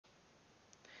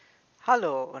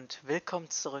Hallo und willkommen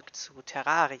zurück zu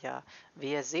Terraria.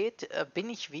 Wie ihr seht,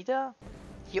 bin ich wieder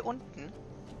hier unten.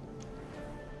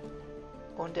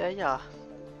 Und ja,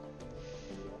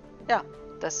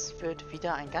 das wird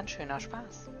wieder ein ganz schöner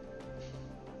Spaß.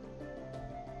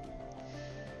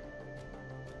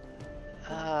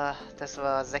 Das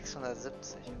war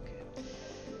 670, okay.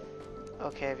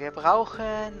 Okay, wir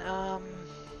brauchen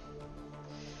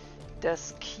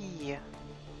das Key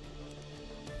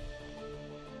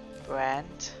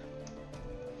Brand,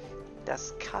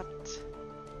 das Cut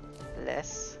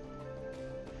Less,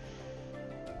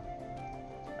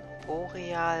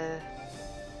 Boreal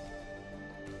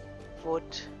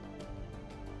Wood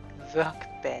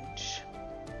Workbench,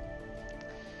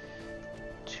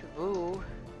 True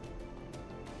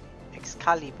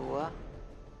Excalibur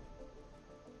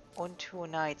und Two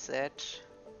Night's Edge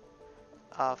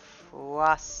of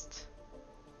Rust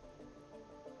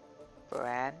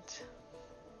Brand,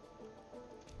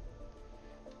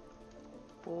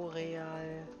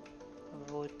 Boreal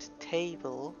Wood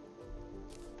Table,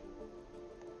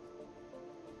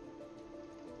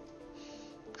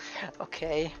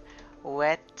 okay,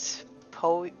 Wet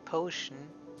Potion,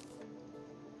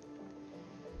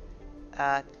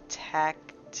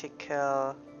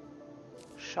 Tactical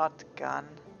Shotgun,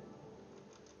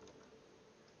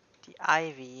 die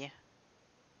Ivy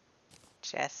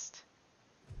Chest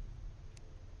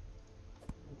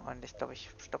und ich glaube, ich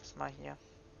stopp's mal hier.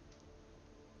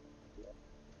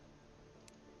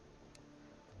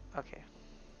 Okay.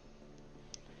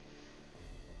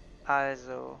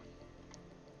 Also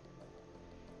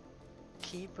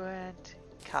Keybrand,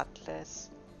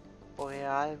 Cutlass,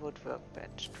 Boreal Wood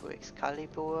Workbench, Two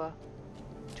Excalibur,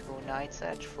 Two Night's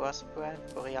Edge, Frostbrand,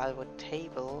 Boreal Wood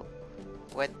Table,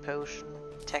 Wet Potion,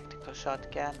 Tactical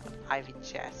Shotgun und Ivy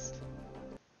Chest.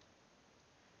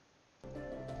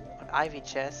 Und Ivy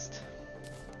Chest.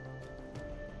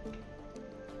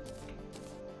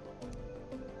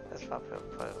 Das war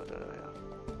Purple, oder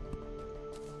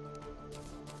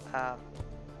ja.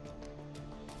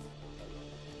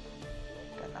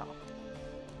 Genau.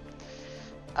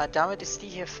 Damit ist die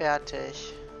hier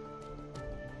fertig.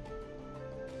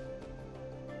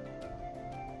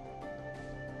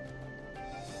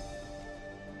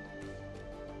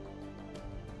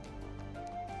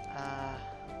 Äh,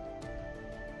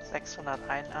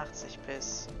 681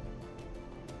 bis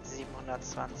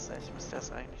 720 müsste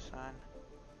das eigentlich sein.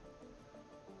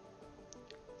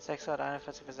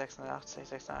 641 bis 680,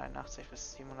 681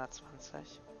 bis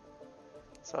 720.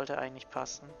 Sollte eigentlich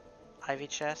passen. Ivy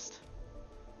Chest.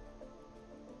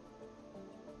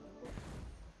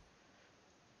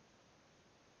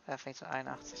 Da fängt so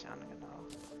 81 an, genau.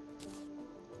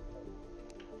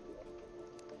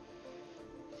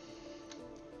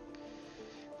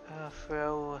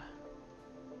 Throw.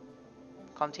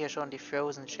 Kommt hier schon die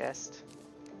Frozen Chest.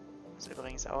 Was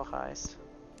übrigens auch heißt,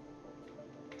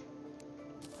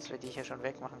 dass wir die hier schon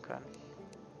wegmachen können.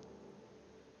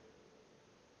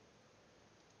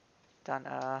 Dann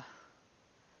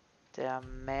der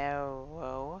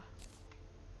Marrow.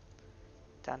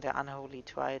 Dann der Unholy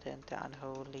Trident, der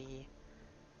Unholy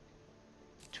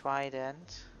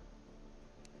Trident.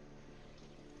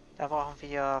 Da brauchen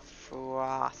wir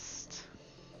Frost.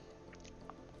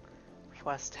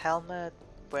 Frost Helmet,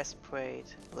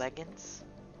 Breastplate, Leggings.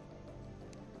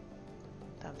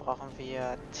 Dann brauchen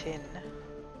wir Tin.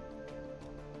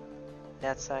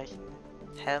 Leerzeichen,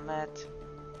 Helmet,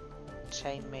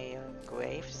 Chainmail,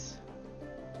 Graves.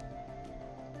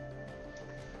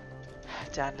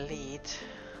 Dann Lead,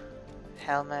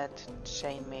 Helmet,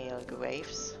 Chainmail,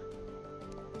 Graves.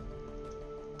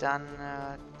 Dann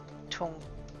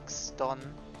Tungsten,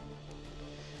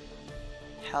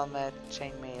 Helmet,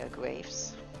 Chainmail,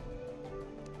 Graves.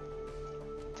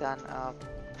 Dann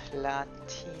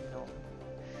Platinum,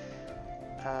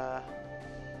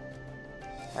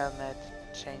 Helmet,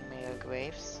 Chainmail,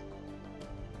 Graves.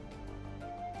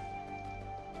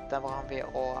 Dann brauchen wir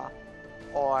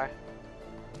Ore.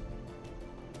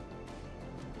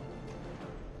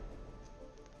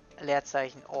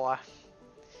 Leerzeichen Ore.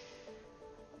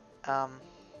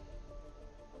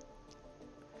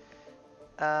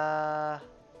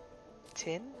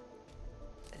 Tin,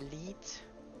 Lead,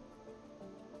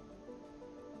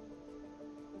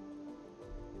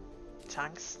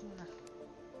 Tungsten,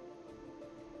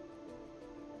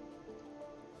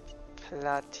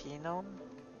 Platinum.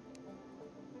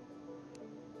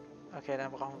 Okay,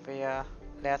 dann brauchen wir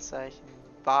Leerzeichen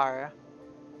Bar,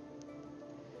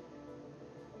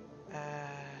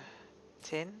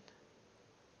 Tin,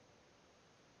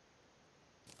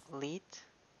 Lead,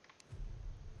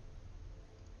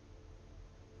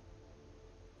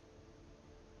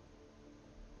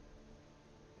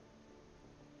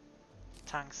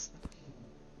 Tungsten.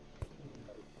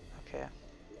 Okay.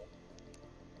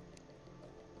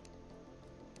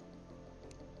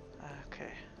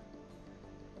 Okay.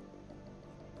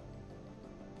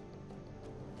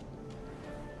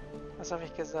 Was habe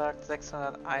ich gesagt?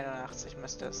 681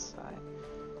 müsste es sein.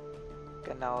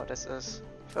 Genau, das ist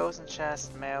Frozen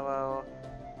Chest, Marrow,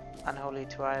 Unholy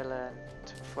Twilight,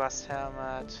 Frost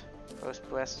Helmet, Frost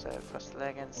Breastplate, Frost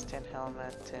Leggings, Tin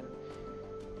Helmet, Tin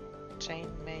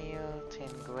Chainmail, Tin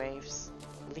Graves,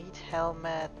 Lead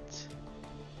Helmet,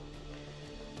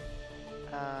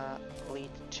 Lead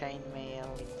Chainmail,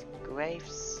 Lead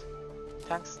Graves,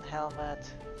 Tungsten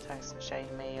Helmet, Tungsten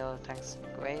Chainmail, Tungsten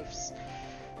Graves,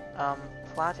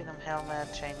 Platinum Helmet,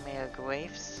 Chainmail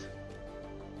Graves,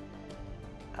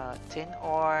 Tin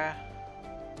Ore,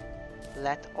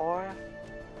 Lead Ore,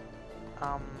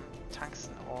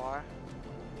 Tungsten Ore,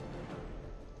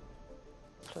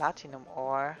 Platinum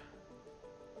Ore,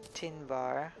 Tin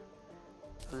Bar,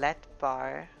 Lead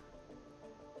Bar,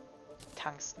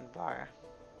 Tungsten Bar.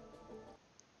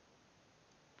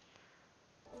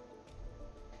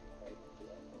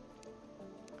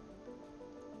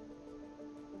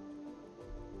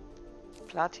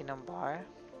 Platinum Bar.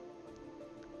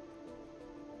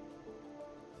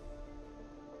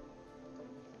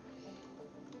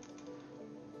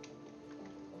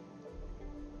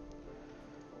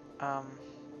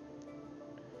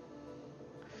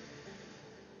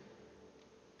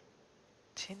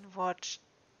 Tin Watch,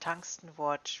 Tungsten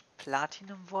Watch,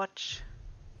 Platinum Watch.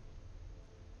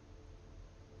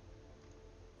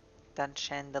 Dann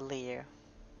Chandelier.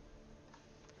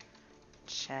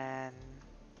 Chandelier.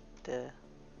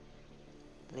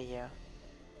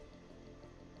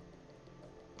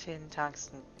 Tin,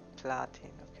 Tungsten,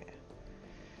 Platin, okay.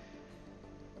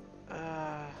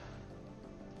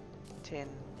 Tin,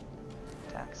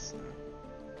 Tungsten,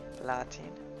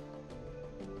 Platin.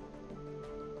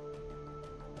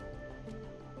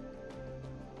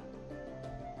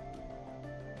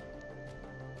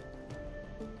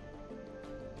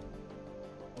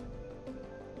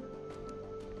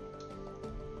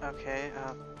 Okay,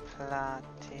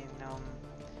 Platinum,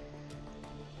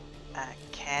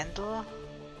 Candle.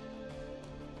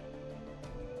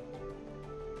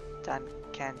 Dann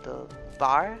Candle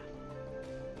Bar.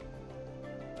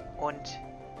 Und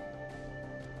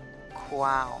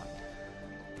Crown.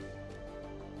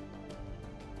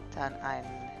 Dann ein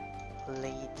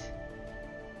Lead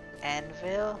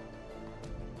Anvil.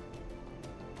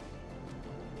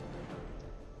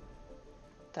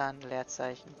 Dann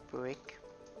Leerzeichen Brick.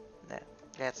 Ne,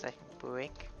 Leerzeichen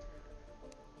Brick.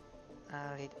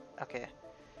 Lead, okay.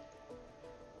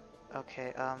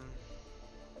 Okay,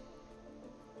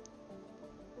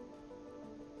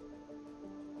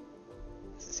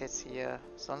 das ist jetzt hier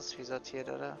sonst wie sortiert,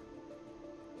 oder?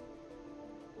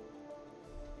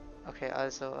 Okay,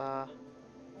 also,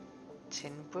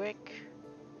 Tin Brick.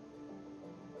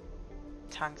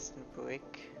 Tungsten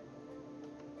Brick.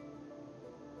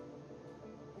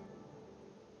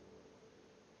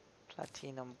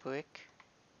 Platinum Brick.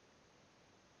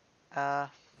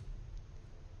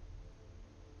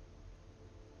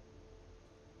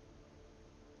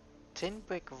 Tin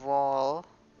Brick Wall.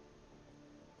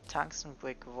 Tungsten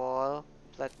Brick Wall.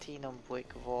 Platinum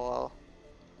Brick Wall.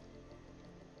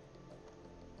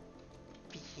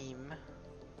 Beam.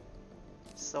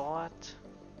 Sword.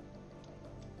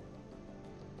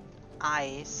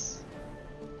 Ice.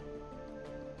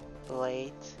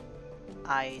 Blade.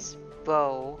 Ice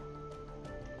Bow.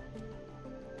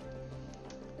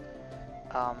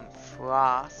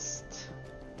 Frost.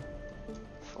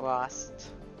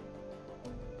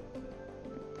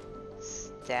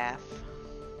 Staff.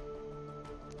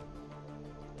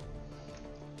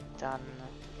 Dann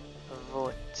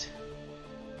Wood.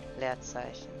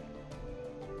 Leerzeichen.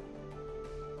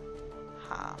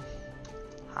 H.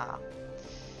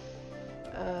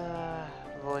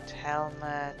 Wood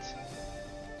Helmet.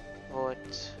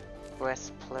 Wood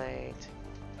Breastplate.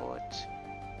 Wood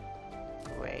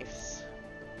Graves.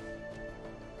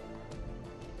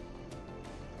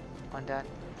 Und dann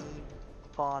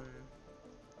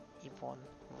Ibon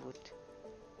Wood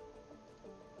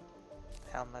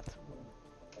Helmet.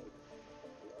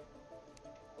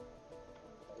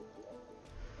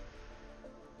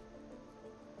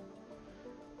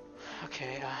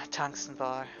 Okay, Tungsten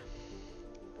Bar.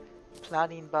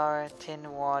 Platin Bar, Tin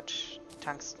Watch,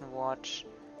 Tungsten Watch,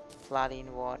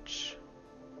 Platin Watch,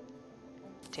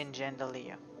 Tin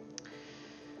Chandelier.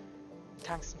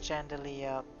 Tungsten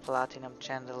Chandelier, Platinum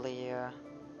Chandelier,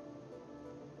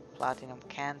 Platinum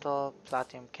Candle,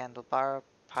 Platinum Candle Bar,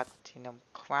 Platinum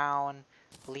Crown,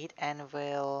 Lead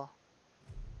Anvil,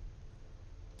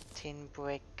 Tin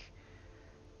Brick,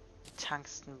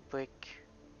 Tungsten Brick,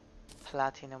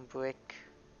 Platinum Brick,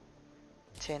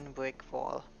 Tin Brick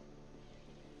Wall.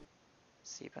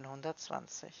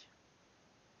 720.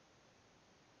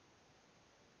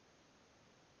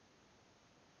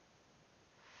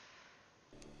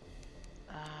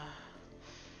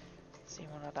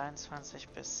 721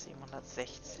 bis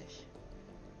 760.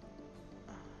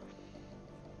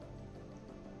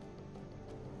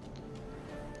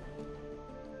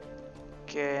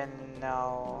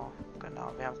 Genau,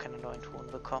 wir haben keine neuen Truhen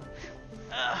bekommen.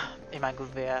 Ich meine,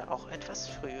 gut, wäre auch etwas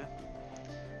früh,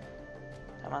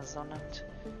 wenn man es so nimmt.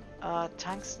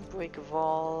 Tungsten Brick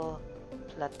Wall,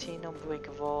 Platinum Brick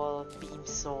Wall, Beam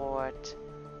Sword,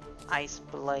 Ice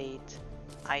Blade,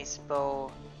 Ice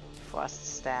Bow,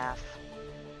 Frost Staff,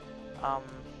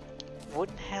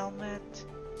 Wooden Helmet,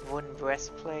 Wooden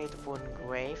Breastplate, Wooden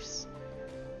Graves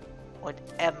und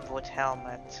Wood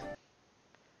Helmet.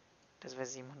 Das wäre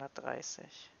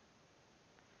 730.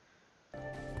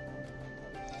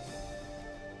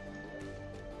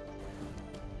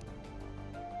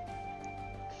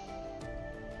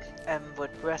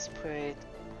 Wood Breastplate,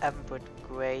 Wood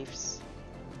Graves,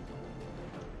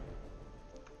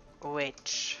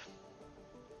 Rich.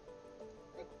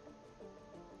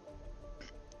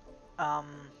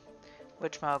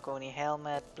 Rich Mahogany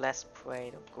Helmet,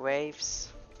 Breastplate und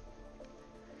Graves.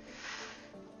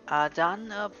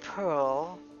 Dann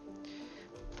Pearl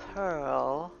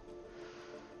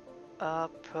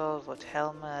Wood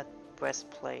Helmet,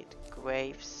 Breastplate,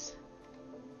 Graves.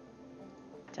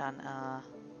 Dann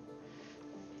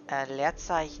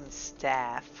Leerzeichen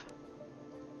Staff.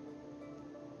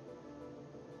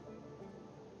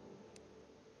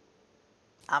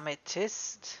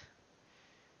 Amethyst,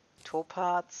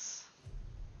 Topaz,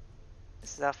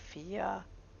 Saphir,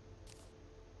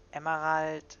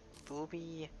 Emerald,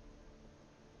 Ruby,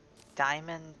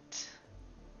 Diamond,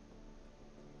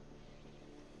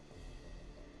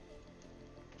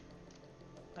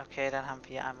 okay, dann haben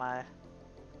wir einmal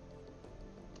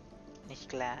nicht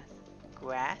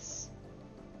Grass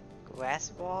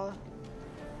Wall,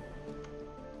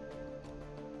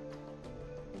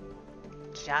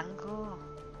 Jungle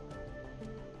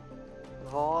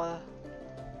Wall,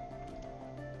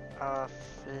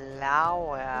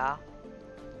 Flower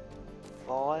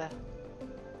Wall,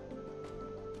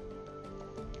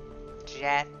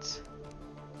 Jet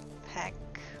Pack,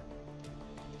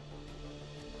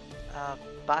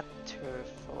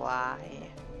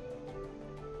 Butterfly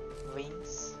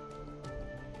Wings,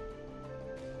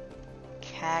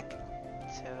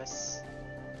 Cactus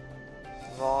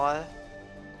Wall,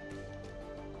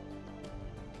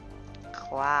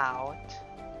 Cloud,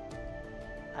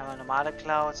 einmal normale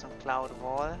Clouds und Cloud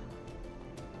Wall,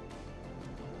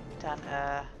 dann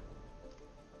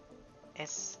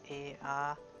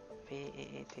S-E-A-W-E-E-D.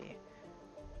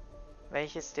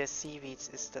 Welches der Seaweeds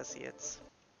ist das jetzt?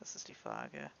 Das ist die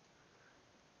Frage.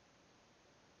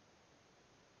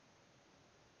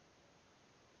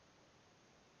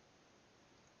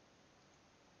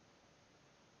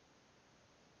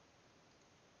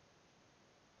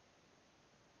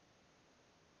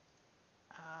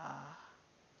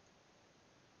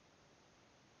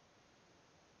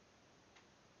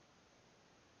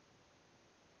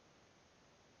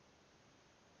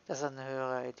 Das ist eine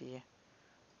höhere ID.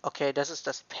 Okay, das ist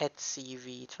das Pet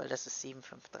Seaweed, weil das ist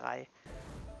 753.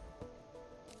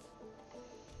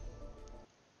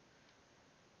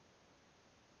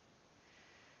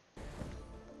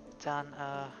 Dann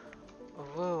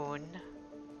Rune,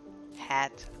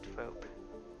 Hat und Rope.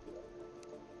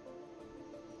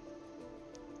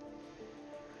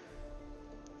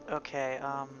 Okay,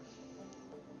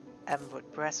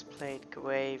 Emerald Breastplate,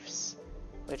 Graves,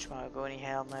 Rich Mahogany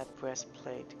Helmet,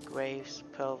 Breastplate, Graves,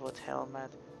 Pearlwood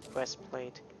Helmet,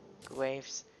 Breastplate,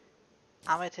 Graves,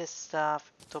 Amethyst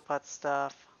Staff, Topaz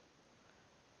Staff,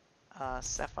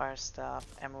 Sapphire Staff,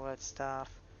 Emerald Staff,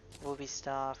 Ruby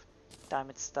Staff,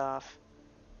 Diamond Staff,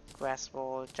 Grass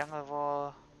Wall, Jungle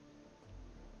Wall,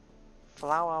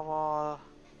 Flower Wall,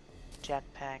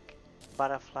 Jetpack,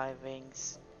 Butterfly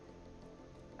Wings,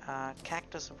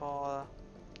 Cactus Wall,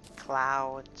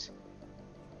 Cloud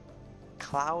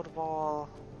Wall,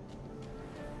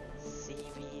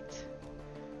 Seaweed,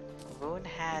 Rune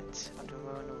Hat und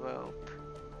Rune Rope.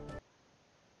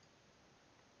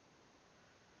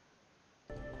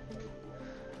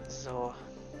 So.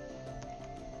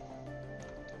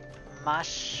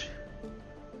 Mushroom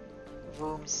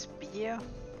Spear,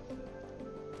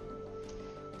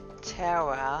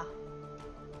 Terra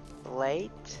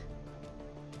Blade,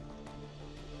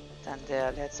 dann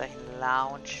der Leerzeichen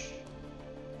Lounge,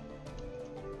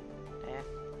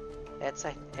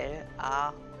 Leerzeichen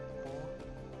L-A-U-N-C-H.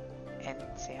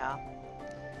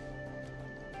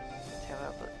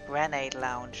 Grenade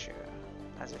Launcher.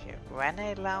 Also hier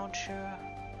Grenade Launcher.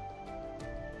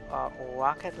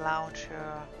 Rocket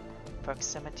Launcher.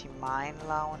 Proximity Mine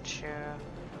Launcher.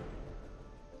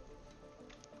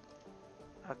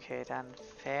 Okay, dann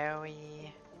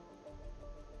Fairy.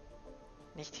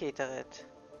 Nicht Heterit.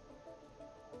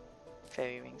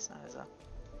 Fairy Wings also.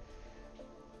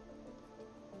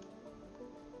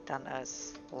 Dann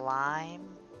Slime.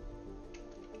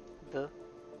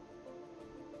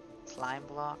 Slime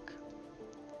Block.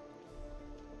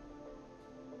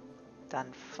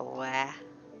 Dann Flash.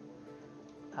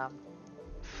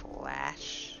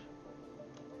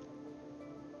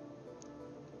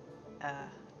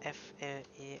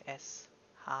 F-L-E-S-H.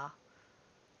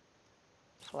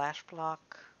 Flash Block.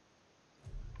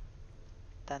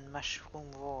 Dann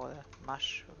Mushroom Wall.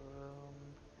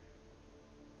 Mushroom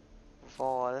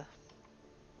Wall.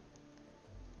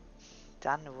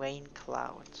 Dann Rain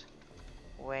Cloud.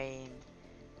 Rain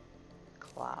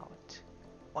Cloud.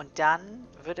 Und dann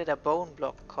würde der Bone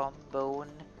Block kommen.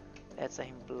 Bone.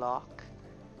 Leerzeichen Block.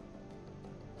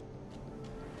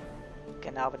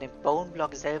 Genau, aber den Bone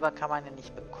Block selber kann man ja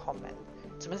nicht bekommen.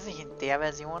 Zumindest nicht in der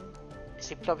Version. Es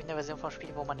gibt, glaube ich, eine Version vom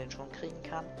Spiel, wo man den schon kriegen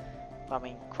kann. Weil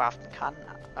man ihn craften kann.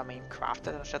 Weil man ihn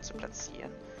craftet, anstatt zu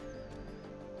platzieren.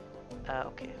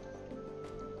 Okay.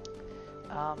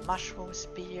 Mushroom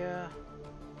Spear.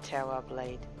 Terra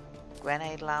Blade.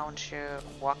 Grenade Launcher.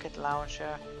 Rocket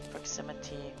Launcher.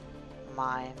 Proximity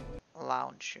Mine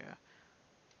Launcher.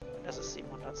 Das ist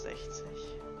 760.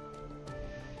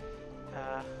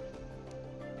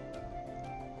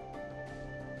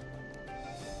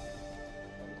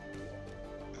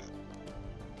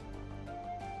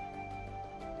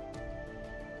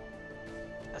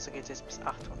 Also geht es jetzt bis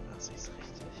 800, das ist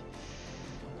richtig.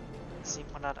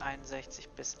 761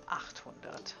 bis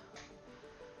 800.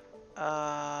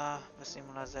 Bis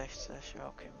 760, ja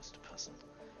okay, müsste passen.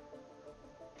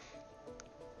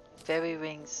 Fairy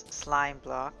Wings, Slime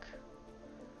Block,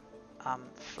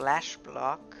 Flash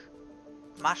Block,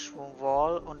 Mushroom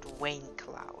Wall und Rain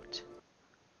Cloud.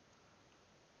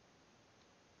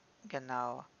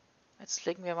 Genau. Jetzt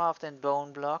klicken wir mal auf den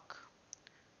Bone Block,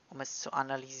 um es zu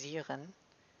analysieren.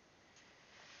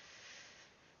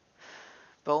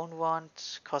 Bone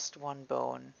Wand cost 1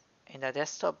 bone. In der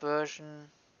Desktop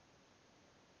Version,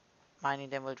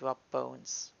 mining them will drop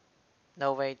bones.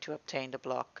 No way to obtain the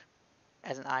block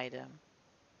as an item.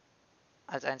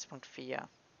 Als 1.4.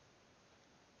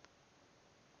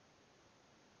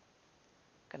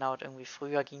 Genau, und irgendwie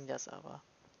früher ging das aber,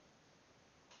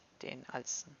 den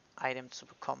als ein Item zu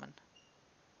bekommen.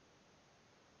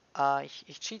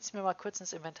 Ich cheat's mir mal kurz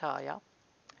ins Inventar, ja?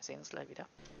 Wir sehen uns gleich wieder.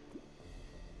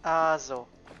 So.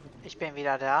 Ich bin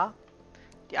wieder da.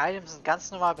 Die Items sind ganz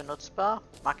normal benutzbar.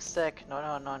 Max Stack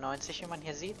 999, wie man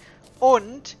hier sieht.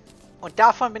 Und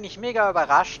davon bin ich mega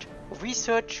überrascht.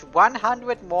 Research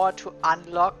 100 more to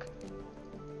unlock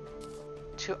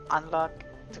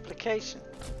duplication.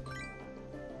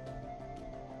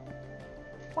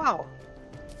 Wow.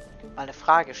 Mal eine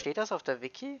Frage, steht das auf der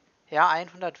Wiki? Ja,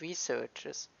 100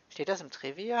 Researches. Steht das im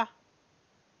Trivia?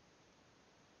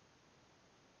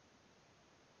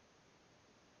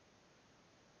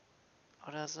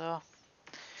 Oder so.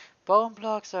 Bone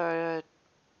Blocks, die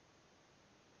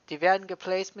werden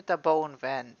geplaced mit der Bone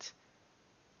Wand.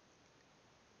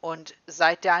 Und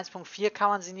seit der 1.4 kann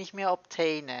man sie nicht mehr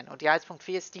obtainen. Und die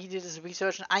 1.4 ist die, die das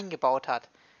Researchen eingebaut hat.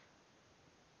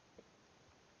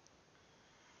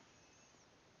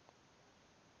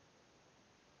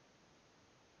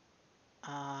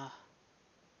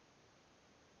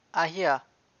 Hier.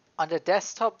 On the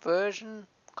desktop version,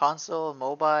 console,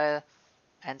 mobile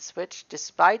and Switch,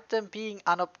 despite them being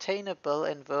unobtainable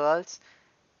in worlds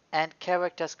and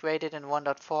characters created in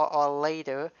 1.4 or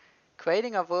later,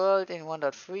 creating a world in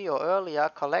 1.3 or earlier,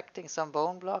 collecting some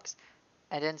bone blocks,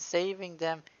 and then saving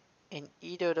them in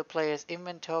either the player's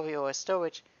inventory or a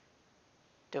storage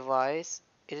device,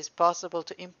 it is possible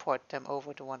to import them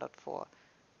over to 1.4.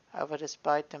 However,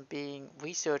 despite them being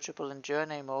researchable in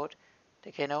Journey Mode,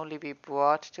 they can only be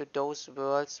brought to those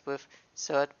worlds with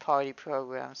third-party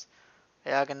programs.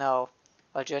 Ja, genau.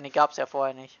 Weil Journey gab es ja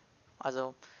vorher nicht.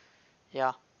 Also,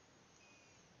 ja.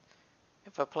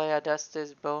 If a player does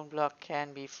this, bone block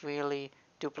can be freely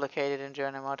duplicated in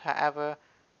Journey Mode. However,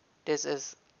 this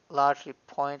is largely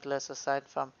pointless aside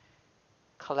from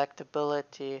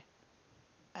collectability,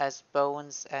 as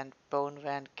bones and bone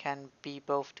wand can be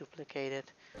both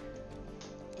duplicated.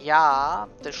 Ja,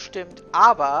 das stimmt,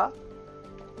 aber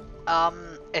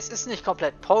es ist nicht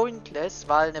komplett pointless,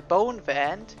 weil eine Bone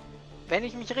Wand wenn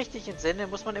ich mich richtig entsinne,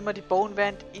 muss man immer die Bone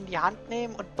Wand in die Hand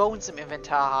nehmen und Bones im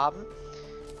Inventar haben.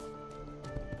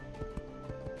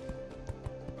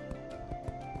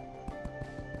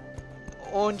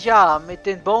 Und ja, mit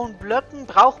den Bone-Blöcken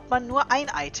braucht man nur ein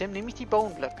Item, nämlich die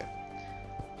Bone-Blöcke.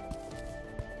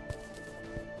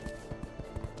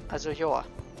 Also ja.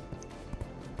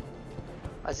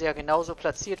 Weil sie ja genauso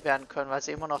platziert werden können, weil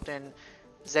sie immer noch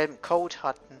denselben Code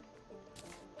haben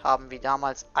wie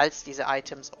damals, als diese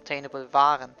Items obtainable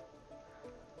waren.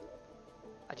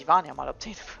 Die waren ja mal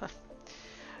obtainable.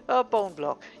 Bone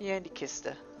Block, hier in die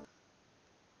Kiste.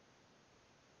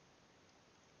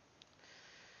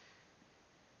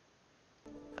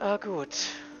 Gut.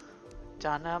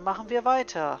 Dann machen wir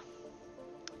weiter.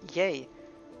 Yay.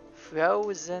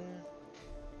 Frozen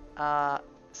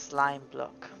Slime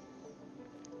Block.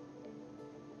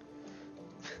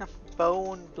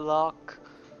 Bone Block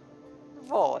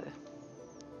Wall.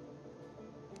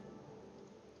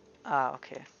 Ah,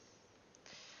 okay.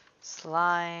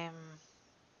 Slime.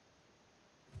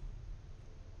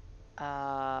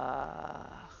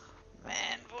 Man,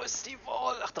 wo ist die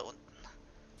Wall? Ach, da unten.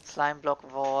 Slime Block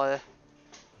Wall.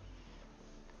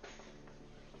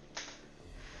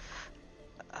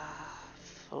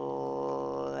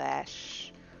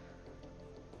 Flash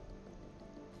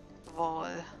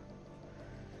Wall.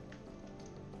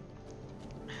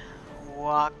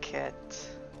 Rocket.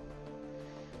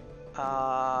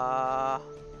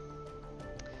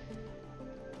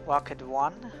 Rocket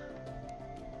 1.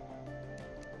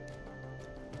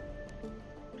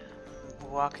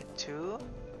 Rocket 2.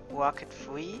 Rocket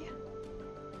 3.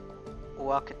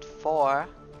 Rocket 4.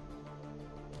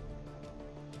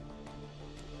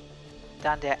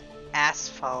 Dann der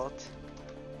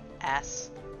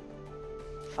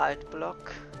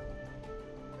Asphaltblock.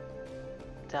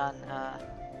 Dann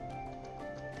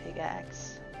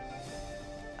Pickaxe.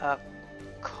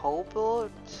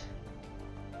 Cobalt.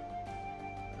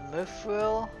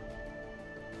 Mithril.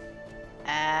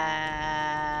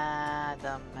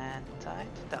 Adamantite.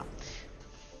 Da.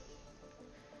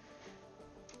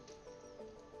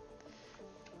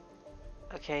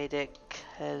 Okay, der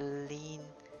Clean.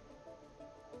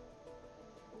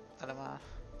 Warte mal.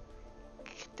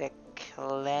 Der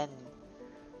Clan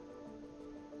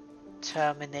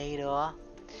Terminator.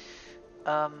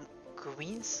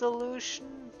 Green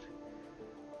Solution.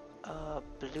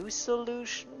 Blue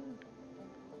Solution.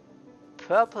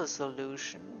 Purple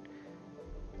Solution.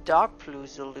 Dark Blue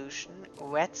Solution.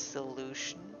 Red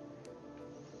Solution.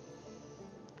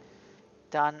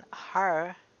 Dann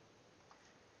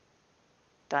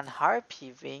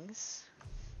Harpy Wings.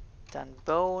 Dann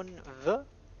Bone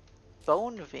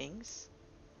Wings.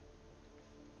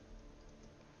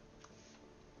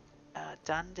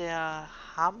 Dann der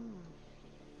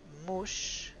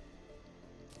Mush.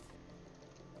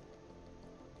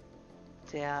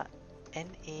 Der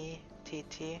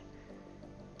NETT.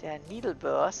 Der Needle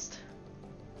Burst.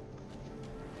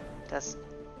 Das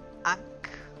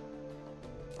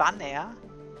Banner.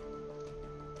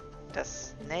 Das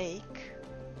Snake.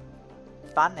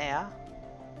 Banner.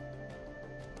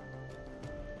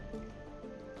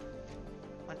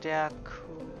 Und der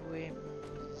Crimson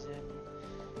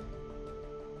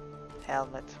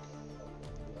Helmet.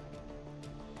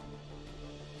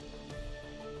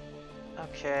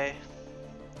 Okay.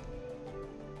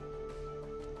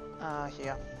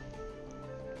 Hier.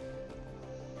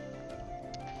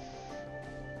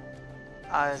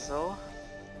 Also.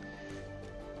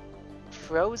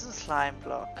 Frozen Slime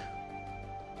Block.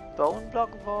 Bone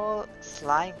Block Wall,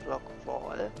 Slime Block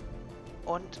Wall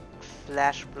und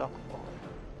Flash Block Wall.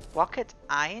 Rocket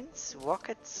 1,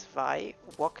 Rocket 2,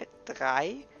 Rocket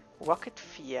 3, Rocket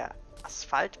 4,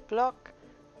 Asphaltblock,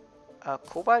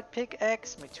 Cobalt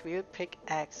Pickaxe, Material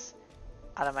Pickaxe,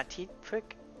 Adamatit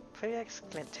Pickaxe,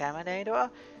 Clint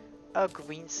Terminator,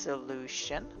 Green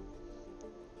Solution,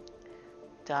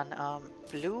 dann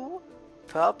Blue,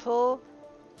 Purple,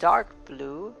 Dark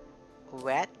Blue,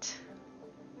 Red,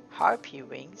 Harpy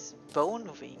Wings,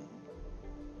 Bone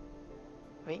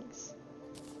Wings,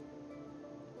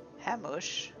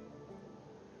 Hamush,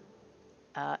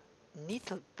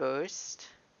 Needle Burst,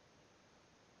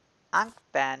 Ankh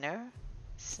Banner,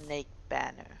 Snake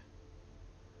Banner.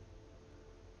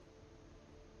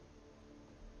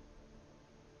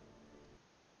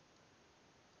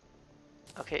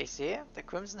 Okay, ich sehe, der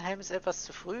Crimson Helm ist etwas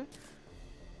zu früh.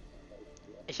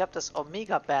 Ich habe das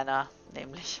Omega Banner,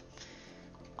 nämlich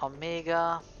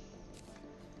Omega.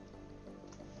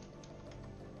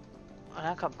 Und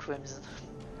dann kommt Crimson.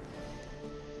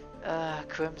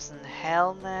 Crimson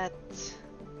Helmet.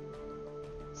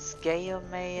 Scale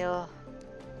Mail.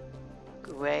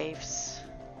 Graves,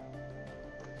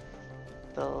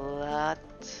 Blood,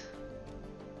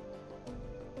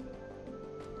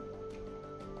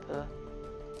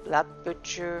 Blood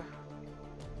Butcher,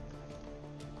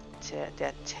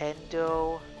 der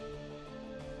Tendo,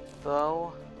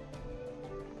 Bow,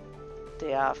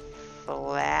 der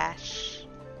Flash,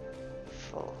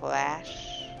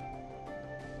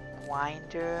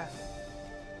 Grinder,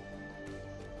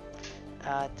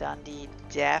 dann die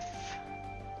Death,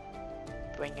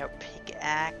 Bringer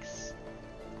Pickaxe,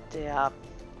 der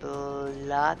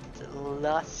Bloodlust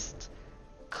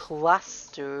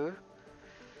Cluster,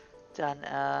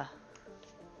 dann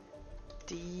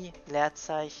die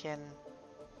Leerzeichen,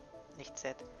 nicht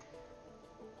Z,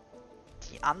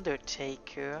 die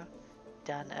Undertaker,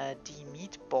 dann die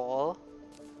Meatball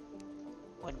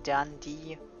und dann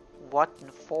die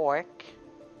Rotten Fork,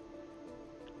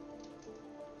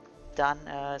 dann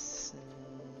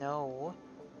Snow,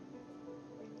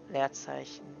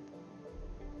 Leerzeichen,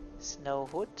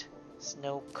 Snow Hood,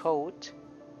 Snow Coat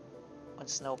und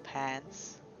Snow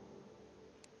Pants.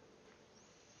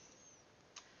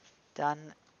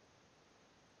 Dann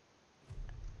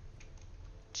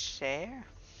Chair,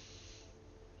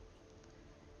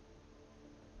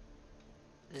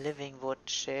 Living Wood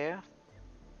Chair,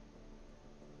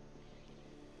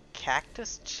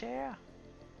 Cactus Chair,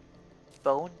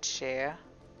 Bone Chair,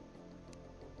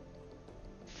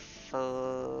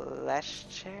 Flesh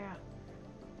Chair,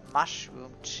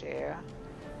 Mushroom Chair,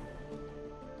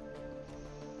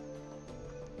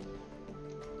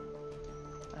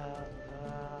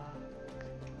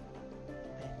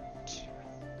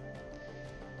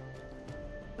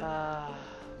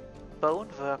 Bone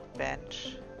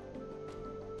Workbench,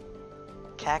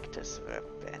 Cactus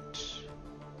Workbench,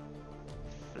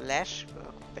 Flesh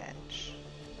Workbench,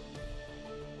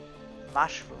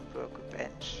 Mushroom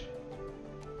Workbench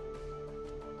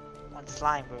und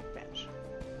Slime Workbench.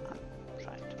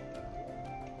 Anscheinend.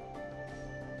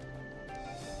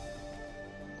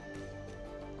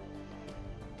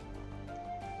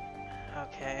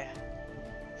 Okay.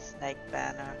 Snake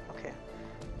Banner. Okay.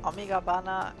 Omega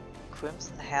Banner,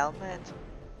 Crimson Helmet,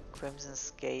 Crimson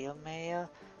Scale Mail,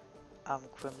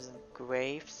 Crimson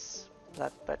Graves,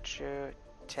 Blood Butcher,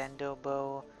 Tendo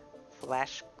Bow,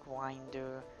 Flash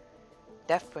Grinder,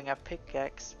 Deathbringer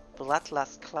Pickaxe,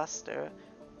 Bloodlust Cluster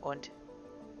und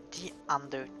die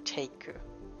Undertaker.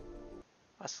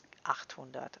 Was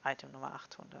 800, Item Nummer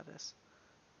 800 ist.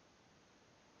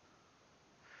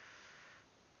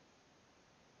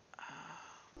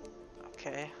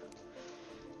 Okay.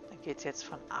 Dann geht es jetzt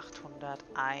von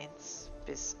 801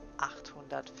 bis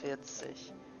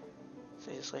 840.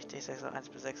 Sehe ich es richtig? 601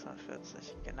 bis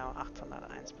 640. Genau,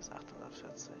 801 bis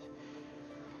 840.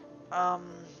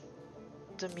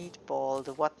 The Meatball,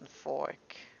 the Rotten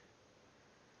Fork.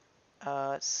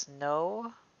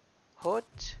 Snow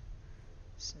Hood,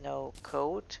 Snow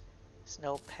Coat,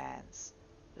 Snow Pants,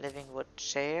 Living Wood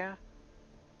Chair,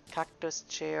 Cactus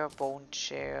Chair, Bone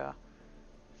Chair,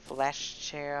 Flesh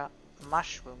Chair,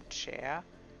 Mushroom Chair,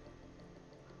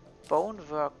 Bone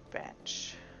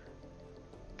Workbench,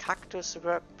 Cactus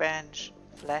Workbench,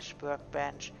 Flesh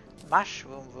Workbench,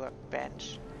 Mushroom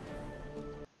Workbench,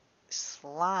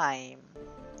 Slime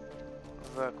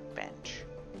Workbench.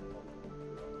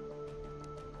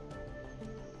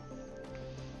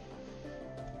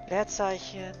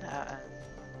 Leerzeichen,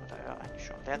 oder ja, eigentlich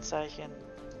schon Leerzeichen,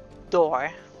 Door.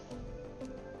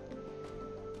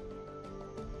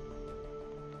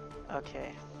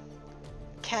 Okay.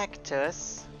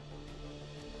 Cactus,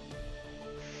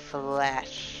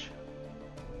 Flash,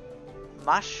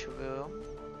 Mushroom,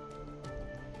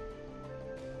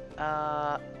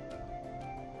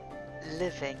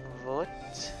 Living Wood,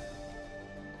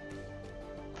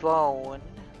 Bone,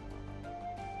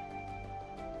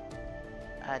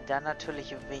 dann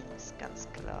natürlich Wings, ganz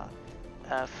klar.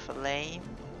 Flame,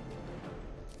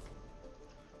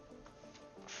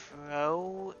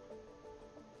 Frozen,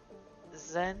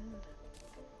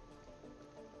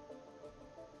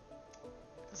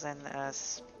 then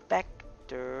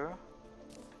Spectre,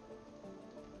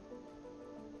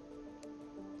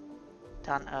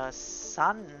 dann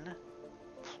Sun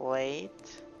Plate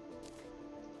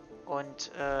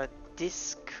und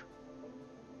Disc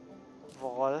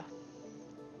Wall.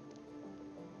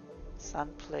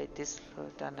 Sunplate,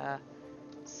 Display, dann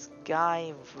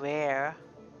Sky Ware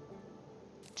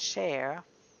Chair.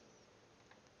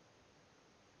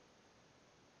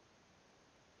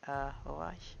 Wo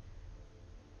war ich?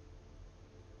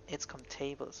 Jetzt kommt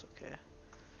Tables, okay.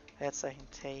 Leerzeichen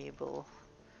Table.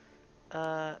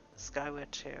 Skyware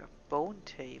Chair. Bone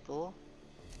Table.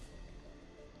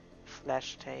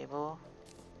 Flash Table.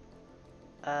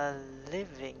 A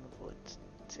living wood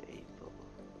table.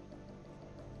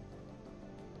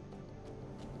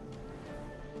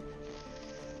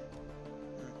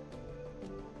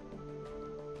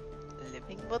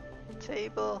 Living wood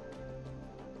table?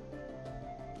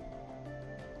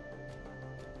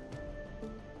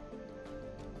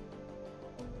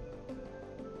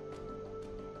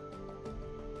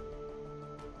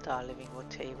 Da, living wood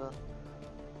table.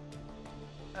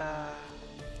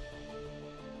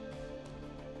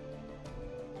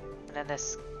 And then a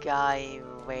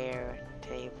skyware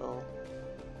table.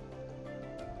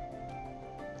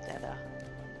 Da.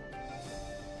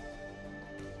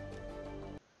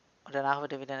 Und danach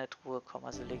wird wieder eine Truhe kommen,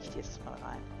 also lege ich die jetzt mal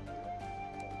rein.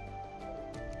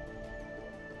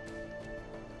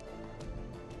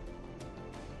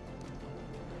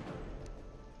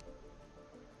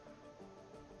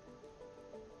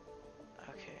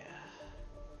 Okay.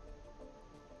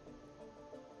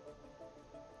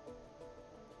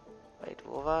 Wait,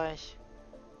 wo war ich?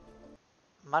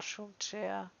 Mushroom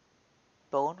Chair,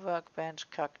 Bone Workbench,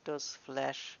 Cactus,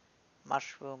 Flash,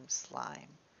 Mushroom,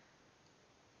 Slime.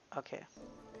 Okay.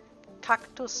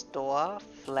 Cactus Door,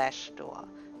 Flash Door,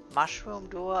 Mushroom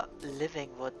Door, Living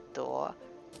Wood Door,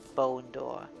 Bone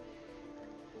Door,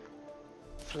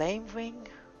 Flame Wing,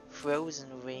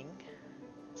 Frozen Wing,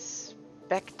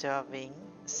 Spectre Wing,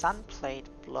 Sunplate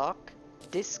Block,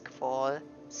 Disc Wall,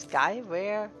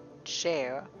 Skyware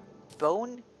Chair,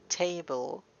 Bone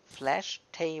Table, Flash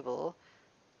Table,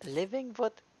 Living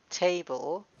Wood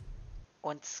Table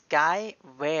und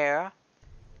Skyware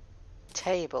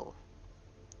Table.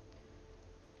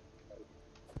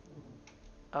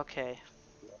 Okay.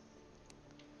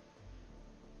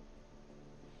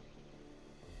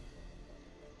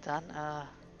 Dann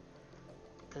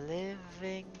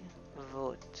Living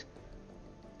Wood.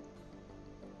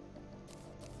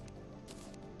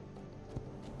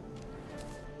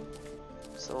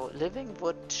 So, Living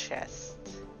Wood Chest.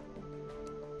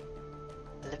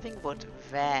 Living Wood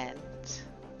Vent.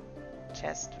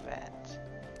 Chest Vent.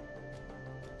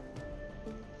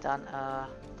 Dann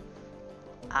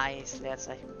Eis,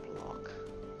 Leerzeichen Block.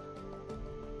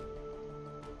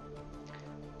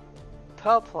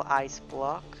 Purple Ice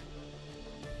Block.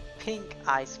 Pink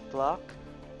Ice Block.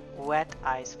 Wet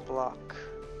Ice Block.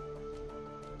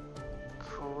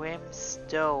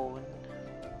 Crimstone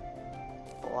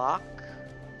Block.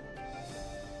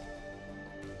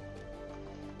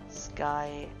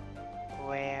 Skyware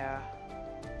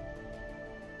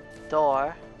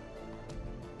Door.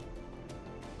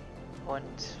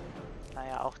 Und,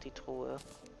 naja, auch die Truhe.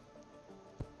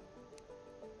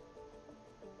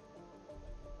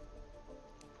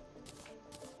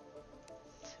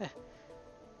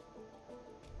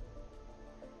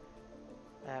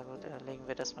 Ja gut, dann legen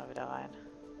wir das mal wieder rein.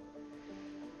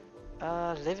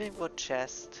 Living Wood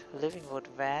Chest, Living Wood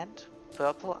Vent,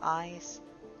 Purple Ice,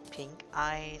 Pink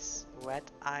Ice, Red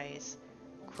Ice,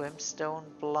 Crimstone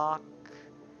Block,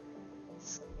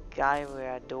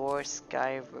 Skyware Door,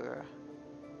 Skyware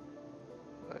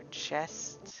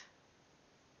Chest.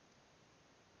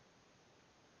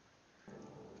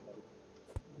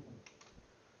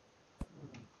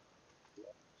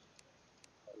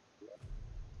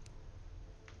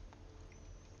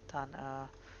 Dann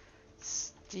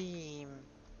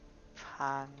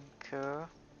Steampunker.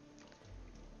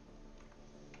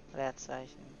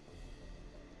 Leerzeichen.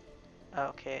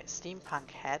 Okay,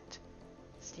 Steampunk Hat,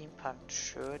 Steampunk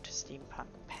Shirt, Steampunk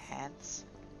Pants.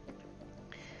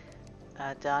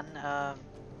 Dann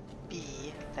B,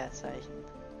 Leerzeichen.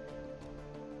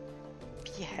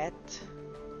 B Hat,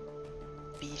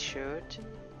 B Shirt,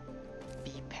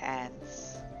 B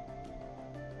Pants.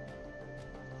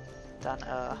 Dann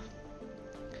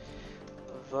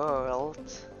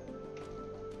World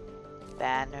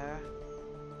Banner,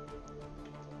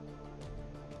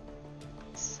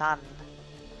 Sun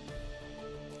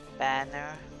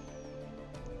Banner,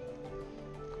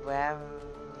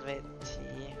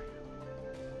 Gravity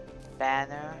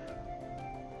Banner,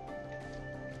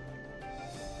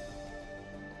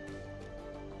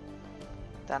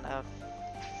 dann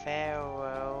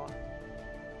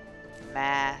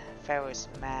Pharaoh's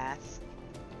Mask,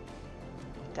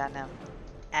 dann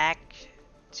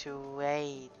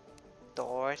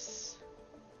Actuators,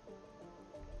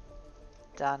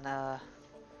 dann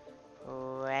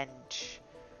Wrench,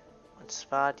 und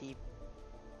zwar die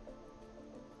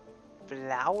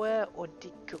blaue und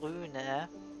die grüne,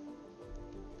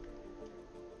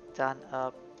 dann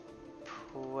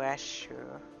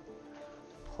Pressure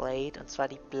Plate, und zwar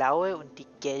die blaue und die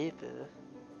gelbe.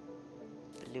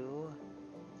 Blue,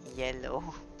 Yellow.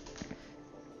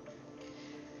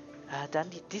 Dann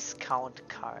die Discount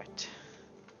Card.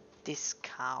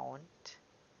 Discount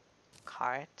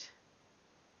Card.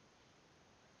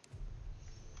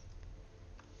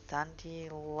 Dann die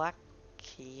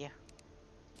Lucky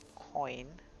Coin.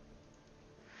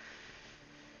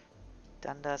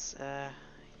 Dann das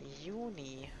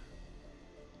Unicorn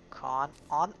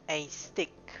on a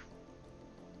Stick.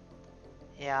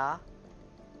 Ja.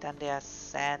 Dann der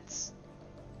Sandstorm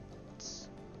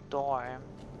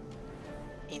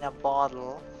in a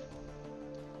Bottle.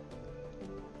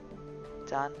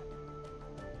 Dann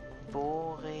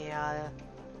Boreal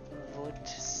Wood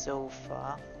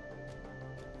Sofa.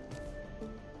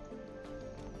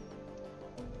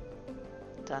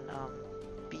 Dann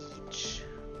Beach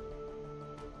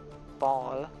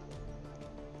Ball.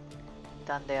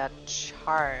 Dann der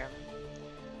Charm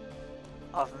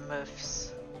of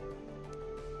Myths.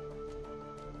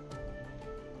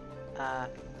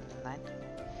 Nein.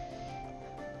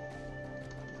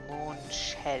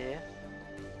 Moonshell.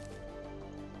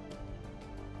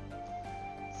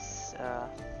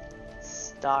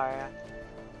 Star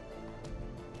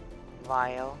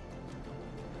Vial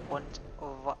und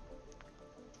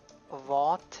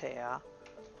Water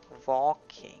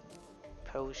Walking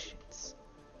Potions.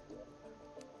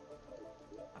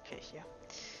 Okay, hier.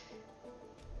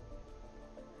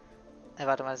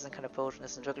 Warte mal, das sind keine Potions,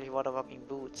 das sind wirklich Water Walking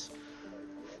Boots.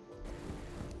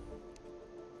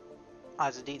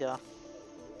 Also die da.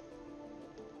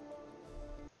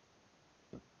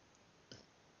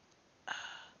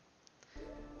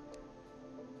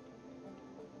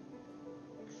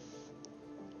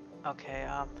 Okay,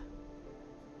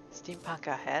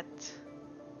 Steampunker Hat,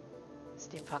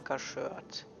 Steampunker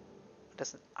Shirt.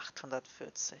 Das sind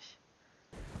 840.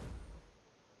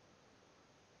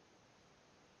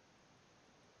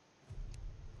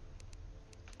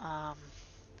 Ähm,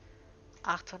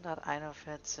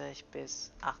 841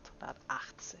 bis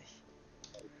 880.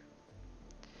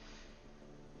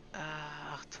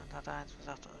 801 bis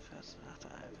 840,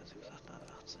 841 bis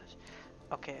 880.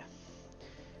 Okay.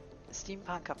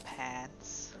 Steampunker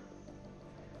Pants.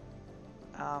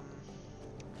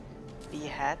 B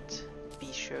Hat,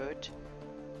 B Shirt,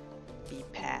 B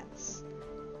Pants.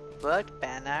 World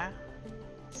Banner,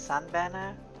 Sun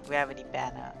Banner, Gravity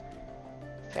Banner.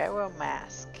 Pharaoh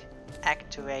Mask,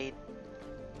 Actuators.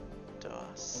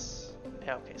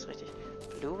 Ja, okay, ist richtig.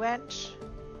 Blue Wrench,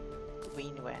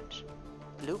 Green Wrench.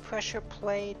 Blue Pressure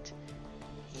Plate,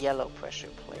 Yellow Pressure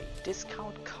Plate.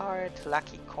 Discount Card,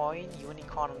 Lucky Coin,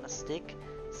 Unicorn on a Stick,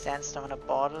 Sandstorm in a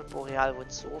Bottle, Boreal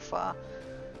Wood Sofa,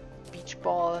 Beach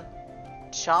Ball,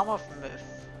 Charm of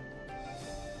Myth.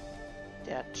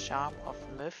 Der Charm of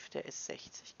Myth, der ist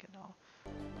 60, genau.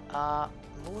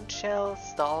 Moonshell,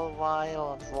 Star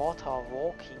Vial und Water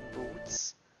Walking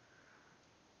Boots.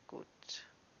 Gut.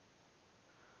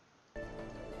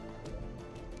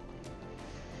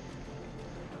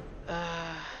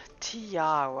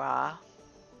 Tiara.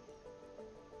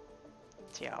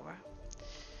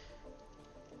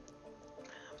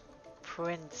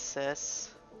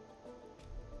 Princess.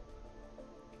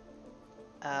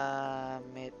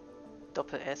 Mit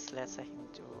Doppel-S, Leerzeichen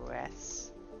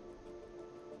Dress.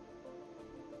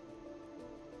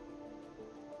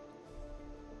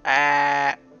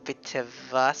 Bitte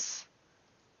was?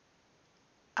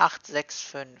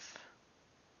 865.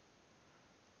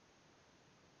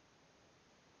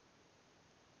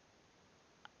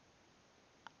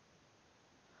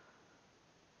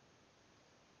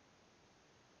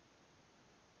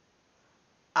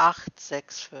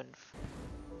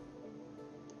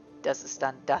 Das ist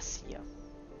dann das hier.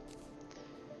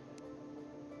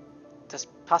 Das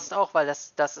passt auch, weil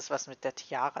das ist, was mit der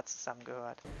Tiara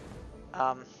zusammengehört.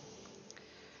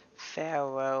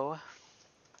 Pharaoh.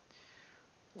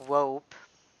 Rope.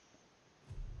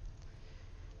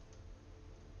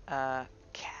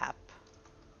 Cap.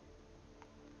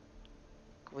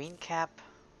 Green Cap.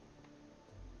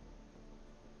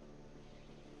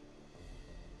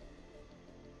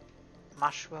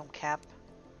 Mushroom Cap.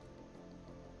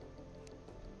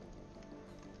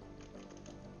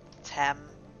 Tam.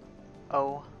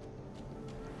 Oh.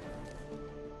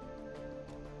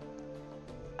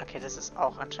 Okay, das ist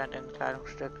auch anscheinend ein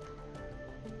Kleidungsstück.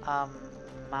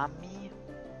 Mummy.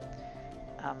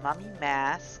 Mummy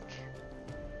Mask.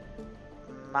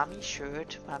 Mummy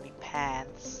Shirt. Mummy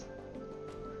Pants.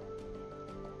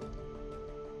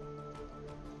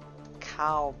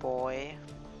 Cowboy.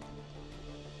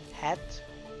 Hat.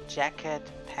 Jacket.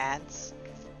 Pants.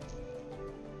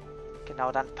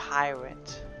 Genau, dann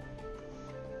Pirate.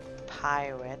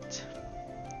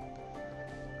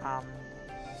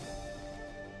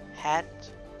 Hat,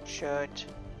 Shirt,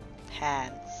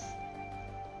 Pants.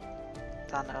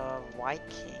 Dann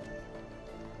Viking.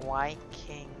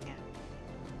 Viking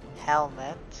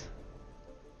Helmet.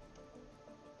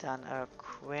 Dann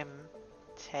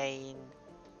Crimtain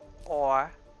Ore.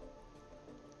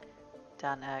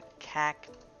 Dann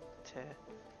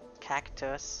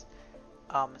Cactus.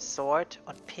 Sword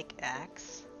und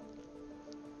Pickaxe.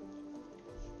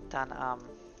 Dann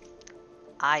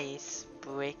Ice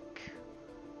Brick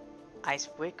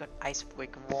und Ice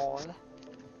Brick Wall.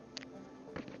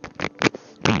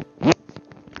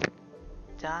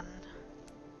 Dann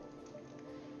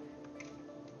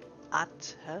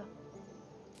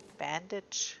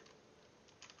Bandage,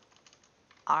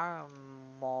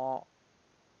 Armor,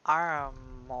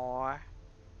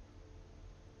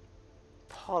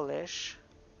 Polish,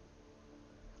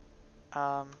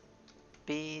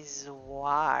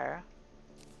 Bezoar,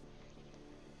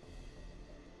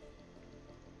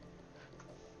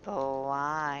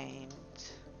 Blindfold,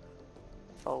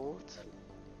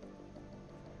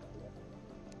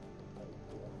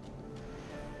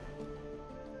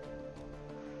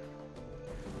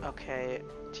 okay,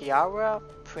 Tiara,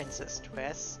 Princess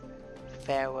Dress,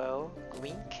 Pharaoh,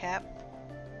 Green Cap,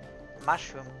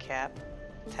 Mushroom Cap,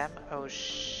 Tam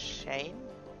O'Shane,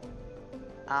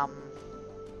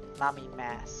 Mummy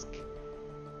Mask,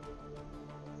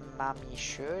 Mummy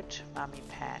Shirt, Mummy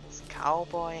Pants,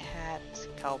 Cowboy Hat,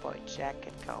 Cowboy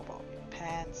Jacket, Cowboy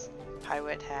Pants,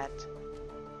 Pirate Hat,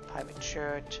 Pirate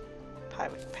Shirt,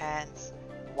 Pirate Pants,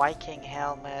 Viking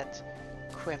Helmet,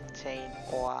 Crimtain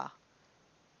Ore.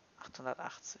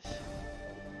 880.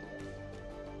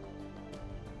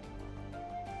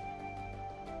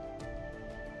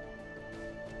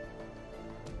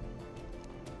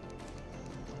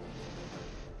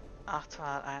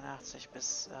 ...881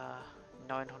 bis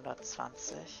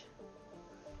 920.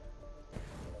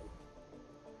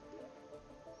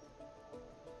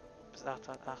 Bis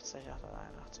 880,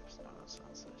 881 bis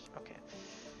 920. Okay.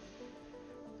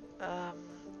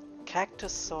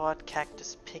 Cactus Sword,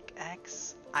 Cactus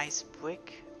Pickaxe, Ice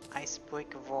Brick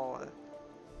Wall,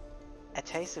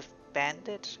 Adhesive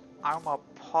Bandage, Armor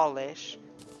Polish,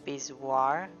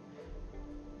 Bezoar,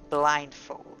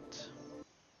 Blindfold.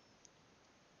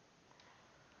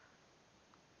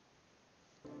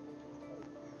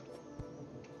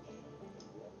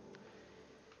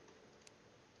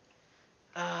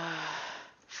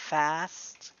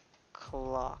 Fast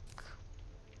Clock.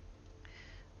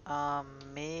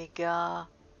 Mega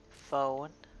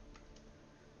Phone,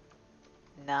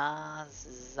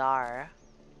 Nazar,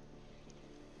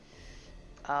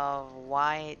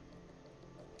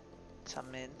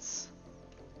 Vitamins,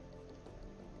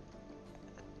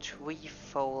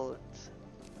 Threefold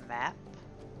Map,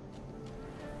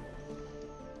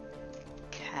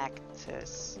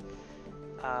 Cactus,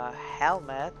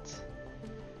 Helmet,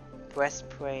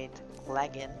 Breastplate,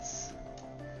 Leggings,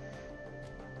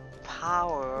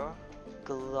 Power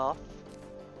Glove,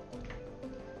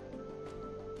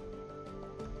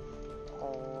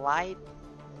 Lightning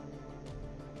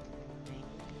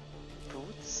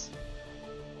Boots,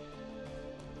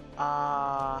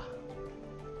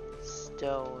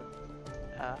 Stone,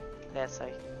 let's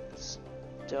say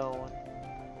Stone.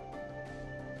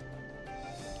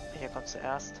 Hier kommt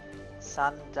zuerst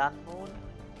Sun, dann Moon,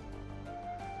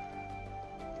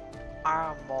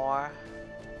 Armor,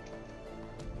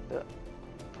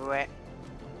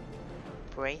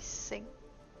 Bracing,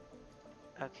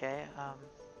 okay,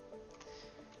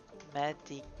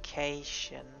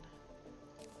 Medication,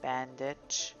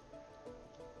 Bandage,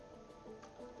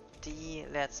 die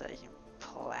letztlich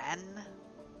Plan,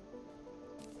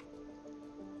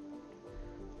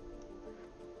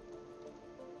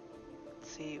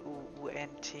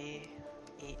 Cunter,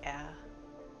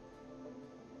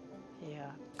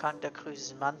 ja,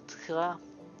 Kantakrys Mantra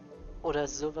oder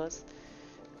sowas,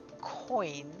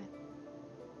 Coin,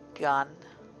 Gun,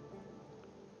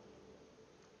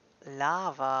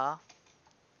 Lava,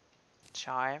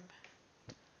 Charm,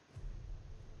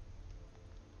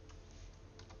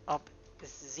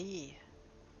 Obsidian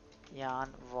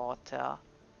Water,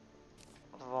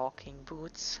 Walking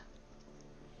Boots,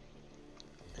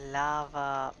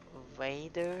 Lava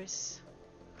Waders,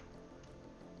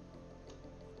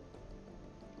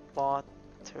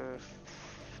 Water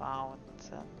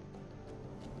Fountain.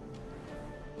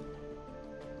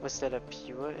 Was der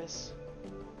Pure ist?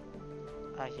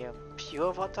 Ah, hier.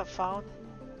 Pure Water Fountain.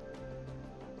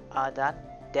 Ah, dann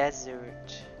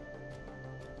Desert.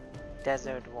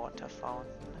 Desert Water Fountain.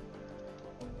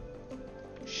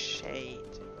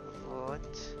 Shade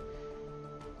Wood.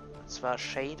 Und zwar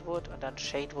Shade Wood und dann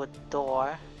Shade Wood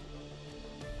Door.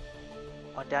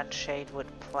 Und dann Shade Wood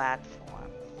Platform.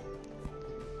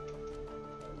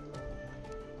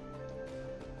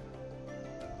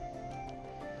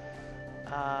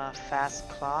 Fast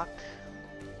clock,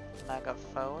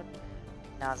 megaphone,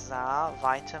 Nazar,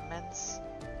 vitamins,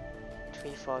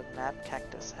 treefold map,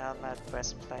 cactus helmet,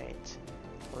 breastplate,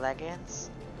 leggings,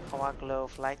 power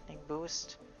glove, lightning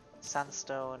boost,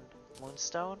 sunstone,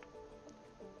 moonstone,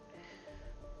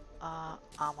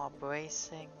 armor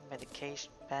bracing,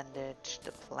 medication bandage,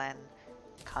 the plan,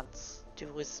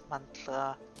 Duris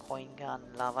mantra, coin gun,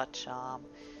 lava charm,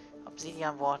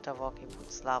 obsidian water, walking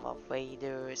boots, lava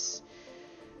waders,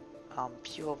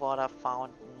 pure water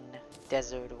fountain,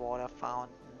 desert water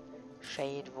fountain,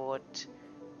 shadewood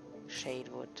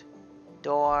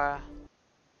door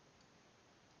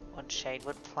und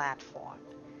shadewood platform.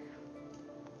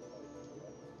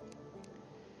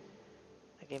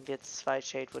 Da geben wir jetzt 2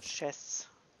 shadewood chests.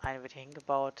 Eine wird hier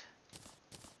hingebaut,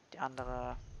 die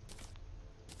andere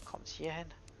kommt hier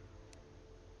hin.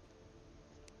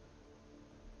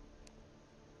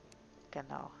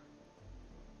 Genau.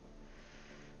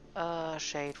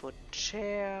 Shadewood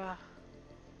chair,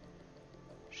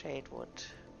 shadewood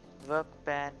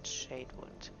workbench,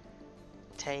 shadewood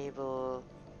table,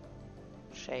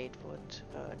 shadewood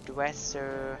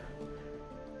dresser,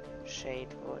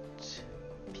 shadewood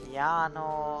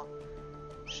piano,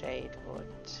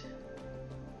 shadewood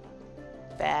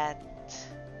bed,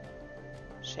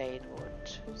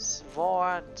 shadewood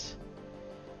sword,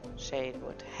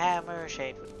 shadewood hammer,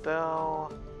 shadewood bow,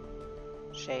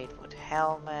 shadewood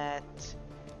helmet,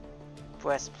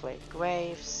 breastplate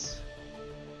graves,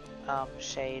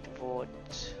 shadewood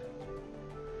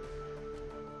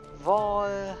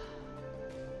wall,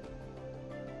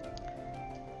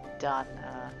 dann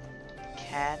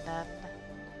Cannon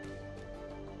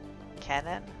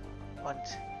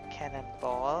und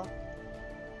Cannonball,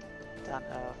 dann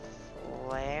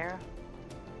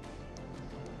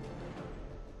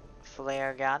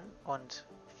Flare Gun und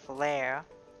Flare,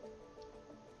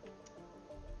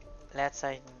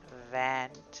 Leerzeichen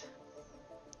Wand.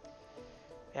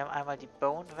 Wir haben einmal die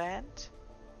Bone Wand,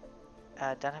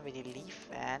 dann haben wir die Leaf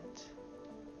Wand.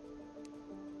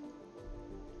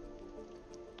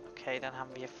 Okay, dann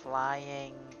haben wir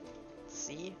Flying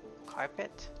Sea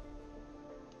Carpet,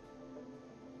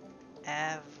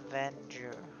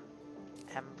 Avenger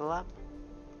Emblem,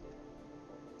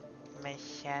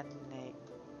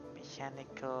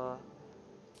 Mechanical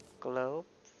Globe,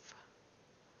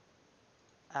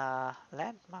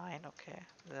 Landmine, okay,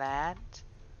 Landmine,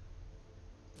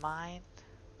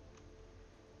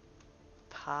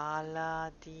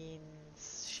 Paladin's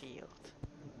Shield.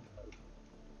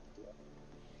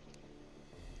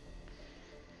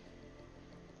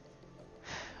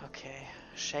 Okay,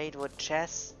 shadewood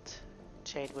chest,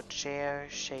 shadewood chair,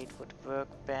 shadewood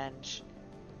workbench,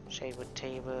 shadewood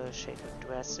table, shadewood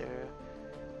dresser,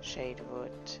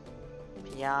 shadewood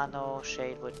piano,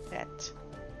 shadewood bed.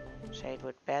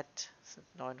 Shadewood bed sind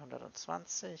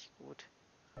 920, gut.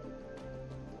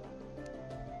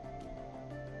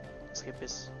 Es geht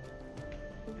bis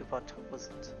über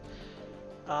 1000.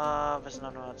 Bis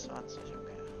 920,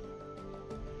 okay.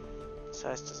 Das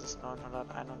heißt, es ist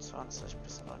 921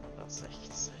 bis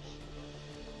 960.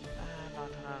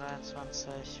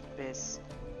 921 bis,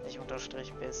 nicht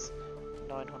unterstrich, bis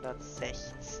 960.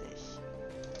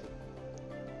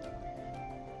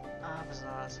 Bis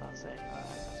 920,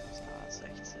 920 bis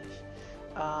 960.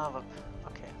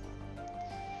 Okay.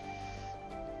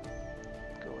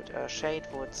 Gut,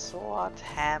 shadewood sword,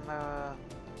 hammer,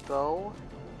 bow,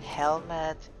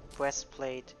 helmet,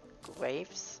 breastplate,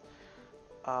 graves,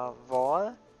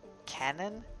 wall,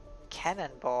 cannon,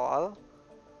 cannonball,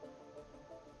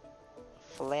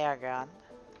 flare gun,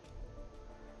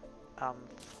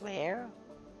 flare,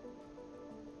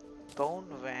 bone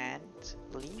wand,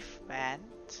 leaf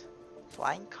wand,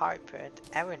 flying carpet,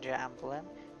 Avenger emblem,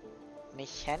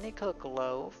 mechanical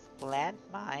glove,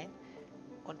 landmine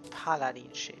und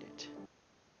Paladin Schild.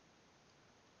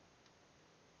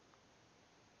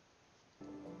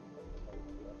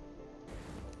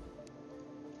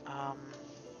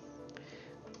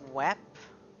 Web,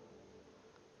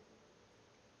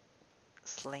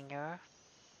 Slinger,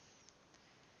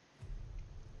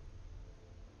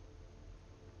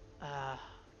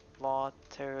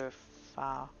 Water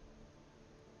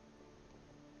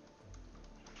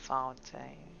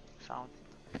Fountain.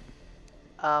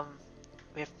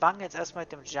 Wir fangen jetzt erstmal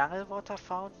mit dem Jungle Water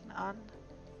Fountain an.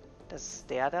 Das ist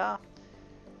der da.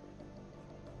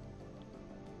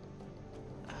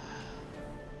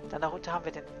 Dann darunter haben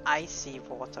wir den Icy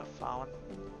Water Fountain.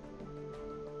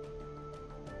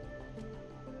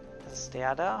 Das ist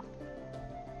der da.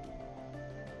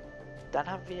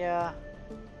 Dann haben wir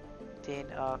den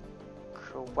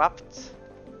Corrupt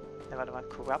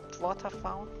Water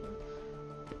Fountain.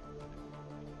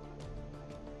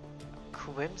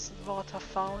 Crimson Water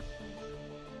Fountain,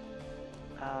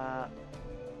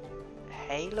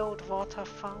 Haloed Water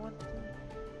Fountain,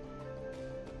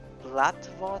 Blood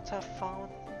Water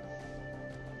Fountain,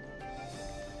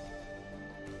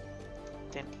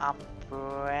 den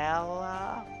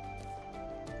Umbrella,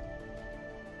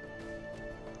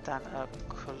 dann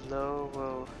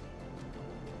Chlorophyt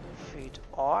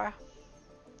Ore,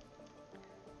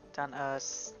 dann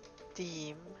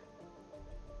Steam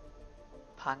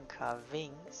Punker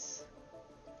Wings,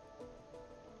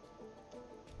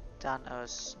 dann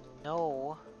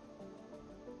Snowball,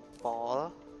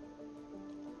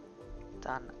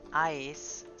 dann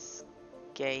Ice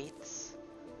Skates,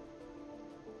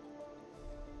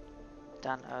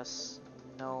 dann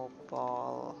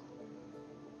Snowball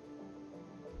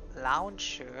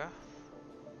Launcher,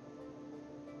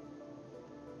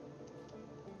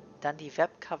 dann die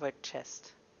Webcovered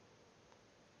Chest.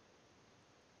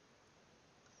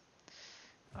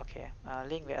 Okay,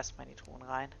 legen wir erstmal in die Truhen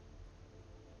rein.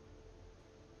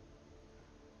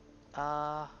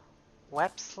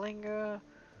 Webslinger,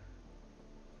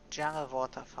 Jungle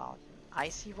Water Fountain,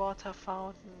 Icy Water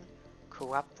Fountain,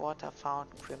 Corrupt Water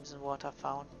Fountain, Crimson Water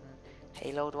Fountain,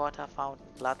 Haloed Water Fountain,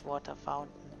 Blood Water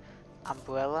Fountain,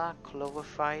 Umbrella,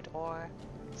 Chlorophyt Ore,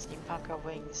 Steampunker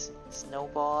Wings,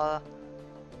 Snowball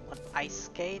und Ice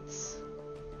Skates.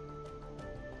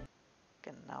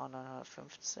 Genau,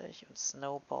 950 und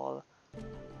Snowball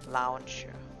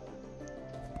Launcher.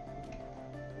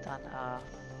 Dann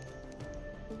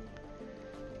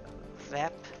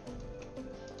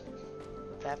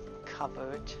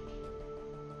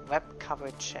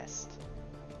Web-Covered Chest.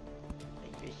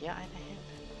 Legen wir hier eine hin.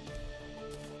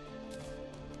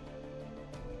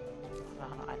 Wir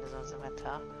machen noch eine so ins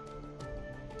Inventar.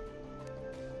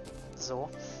 So.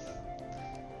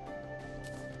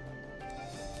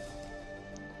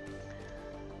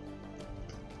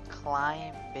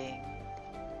 Climbing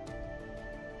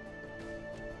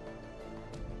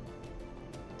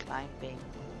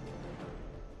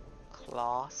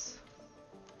Claws.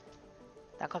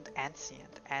 Dann kommt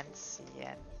Ancient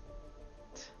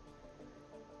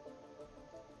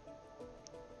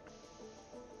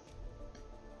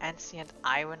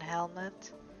Iron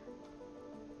Helmet,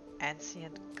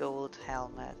 Ancient Gold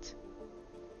Helmet,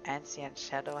 Ancient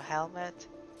Shadow Helmet,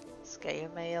 Scale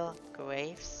Mail,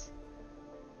 Graves,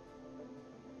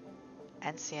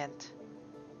 Ancient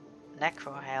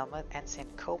Necro Helmet,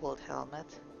 Ancient Cobalt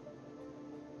Helmet,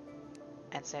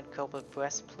 Ancient Cobalt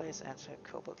Breastplate, Ancient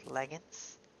Cobalt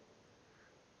Leggings.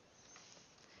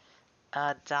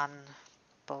 Dann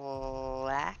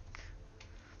Black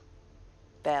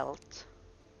Belt,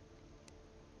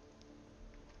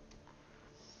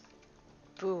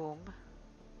 Boom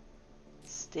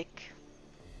Stick,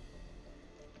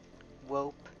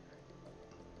 Rope,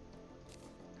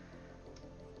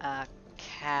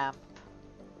 Camp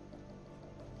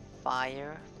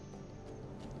Fire,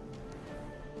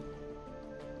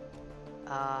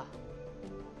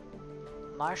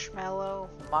 marshmallow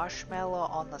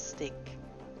on a stick,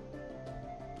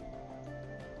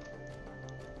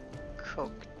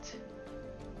 cooked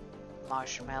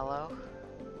marshmallow,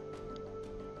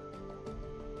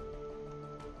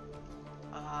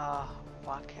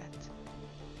 rocket,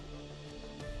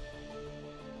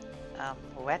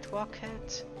 red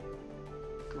rocket,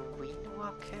 green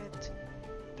rocket,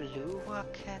 blue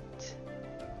rocket,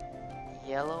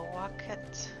 yellow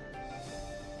rocket,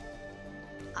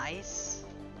 ice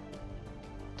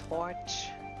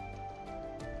torch,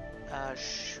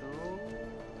 shoe,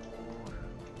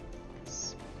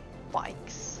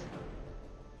 spikes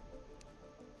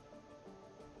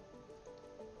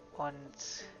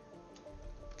und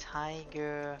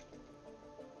Tiger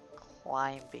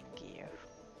Climbing Gear.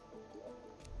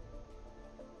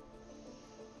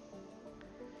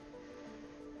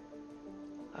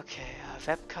 Okay,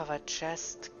 Web-Covered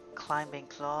Chest, Climbing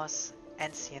Claws,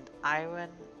 Ancient Iron,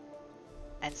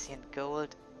 Ancient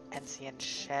Gold, Ancient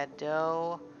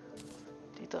Shadow,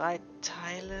 die 3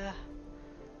 Teile,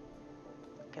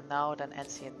 genau, dann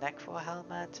Ancient Necro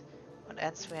Helmet und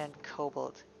Ancient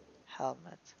Cobalt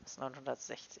Helmet, was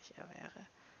 960 wäre.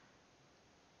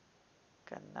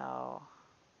 Genau.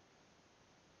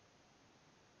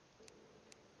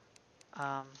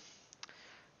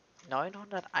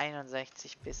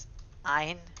 961 bis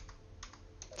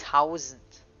 1000.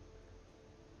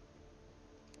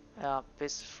 Ja,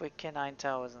 bis freaking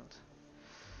 1000.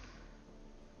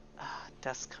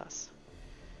 Das ist krass.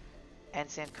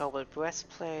 Ancient Cobalt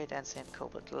Breastplate, Ancient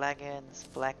Cobalt Leggings,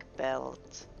 Black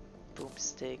Belt,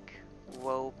 Boomstick,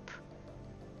 Rope,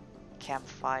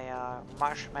 Campfire,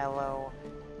 Marshmallow,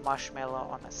 marshmallow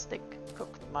on a stick,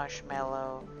 cooked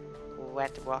marshmallow,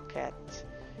 wet rocket,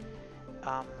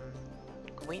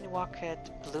 green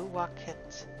rocket, blue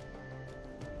rocket,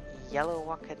 yellow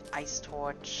rocket, ice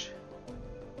torch,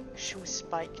 shoe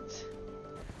spiked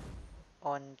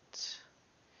und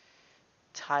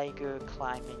Tiger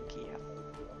Climbing Gear.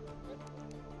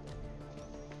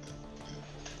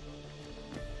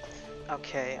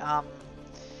 Okay,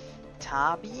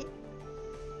 Tabi,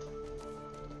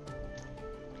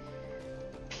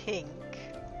 Pink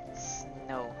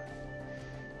Snow,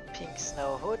 Pink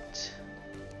Snow Hood,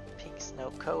 Pink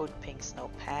Snow Coat, Pink Snow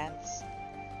Pants,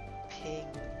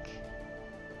 Pink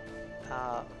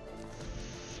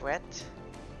Thread,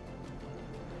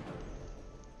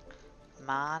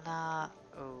 Mana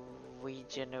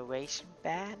Regeneration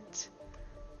Band,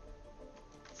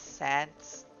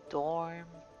 Sandstorm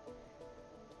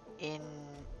in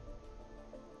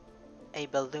a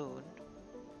Balloon.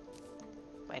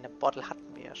 Eine Bottle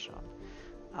hatten wir ja schon.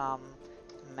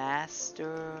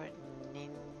 Master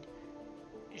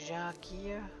Ninja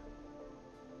Gear.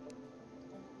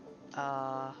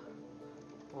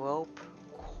 Rope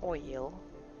Coil.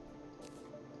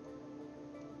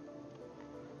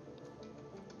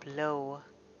 Blow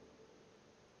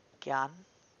Gun.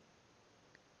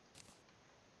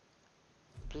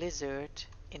 Blizzard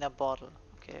in a bottle.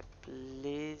 Okay,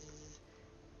 Blizzard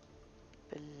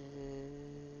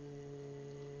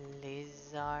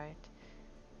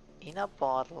in a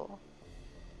bottle.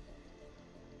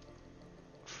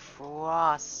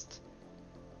 Frost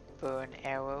burn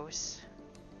arrows.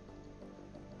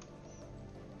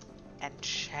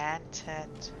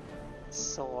 Enchanted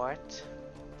sword.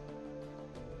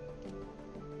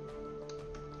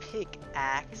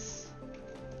 Pickaxe.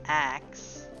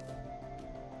 Axe.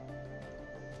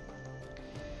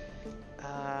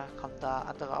 Kommen da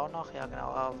andere auch noch? Ja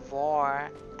genau, War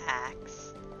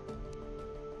Axe.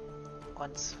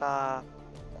 Und zwar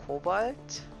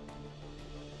Kobalt,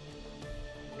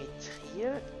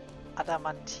 Mithril,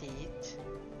 Adamantit.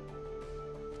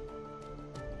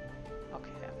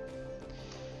 Okay.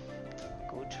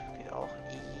 Gut, geht auch.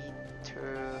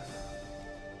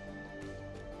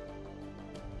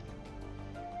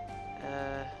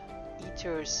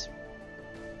 Eater's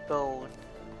Bone.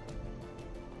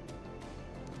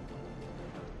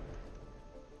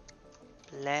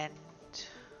 Blend,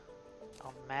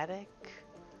 Nomadic,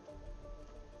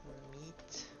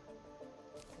 Meat,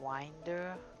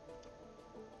 Winder,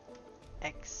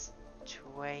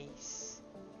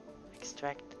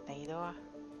 Extractinator,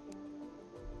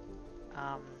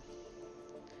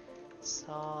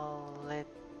 Solid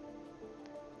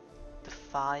the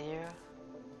Fire,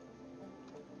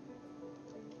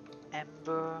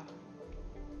 Ember,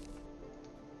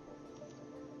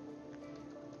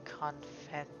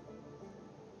 Confetti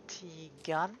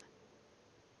Gun.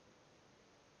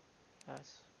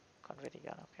 Yes, Confetti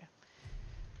Gun, okay.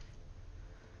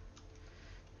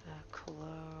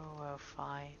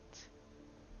 Chlorophyte.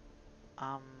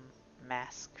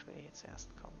 Mask will jetzt erst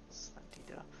kommen. Das ist dann die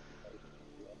da.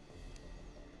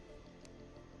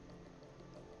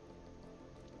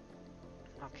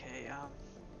 Okay,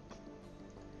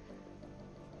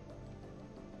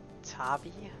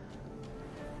 Tabi.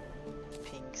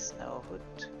 Pink Snow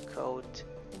Hood, Coat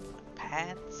und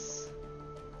Pants.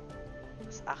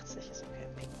 Das 80 ist okay.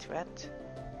 Pink Thread.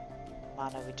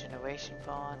 Mana Regeneration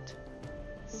Bond.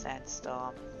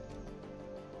 Sandstorm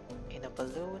in a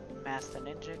Balloon. Master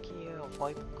Ninja Gear.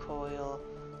 Rope Coil.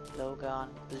 Blowgun.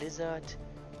 Blizzard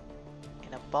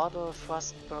in a Bottle.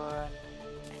 Frostburn.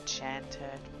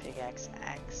 Enchanted. Pickaxe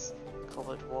Axe.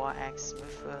 Cobalt War Axe.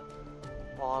 Müffe.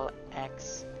 Wall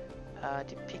Axe.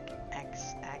 Die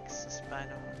Pickaxe Axe ist bei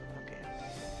einem. Okay.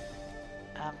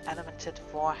 Adamantite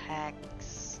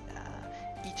Warhax.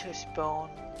 Eater's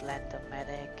Bone.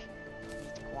 Blendomatic.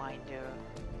 Meat Grinder.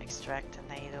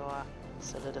 Extractinator.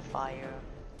 Solidifier.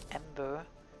 Ember.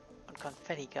 Und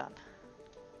Confetti Gun.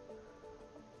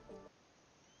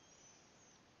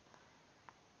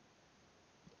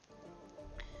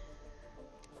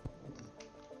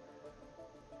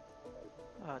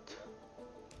 Gut.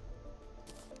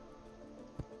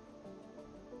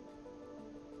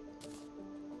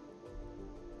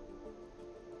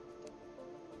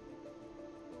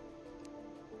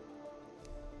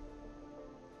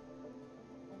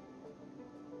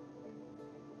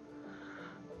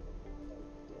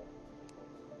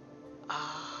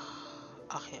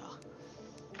 Ach ja.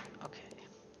 Okay.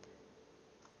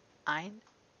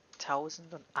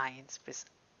 1001 bis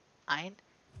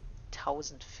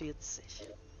 1040.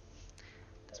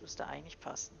 Das müsste eigentlich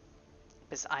passen.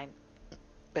 Bis 1000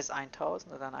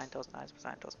 und dann 1001 bis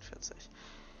 1040.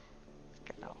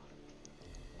 Genau.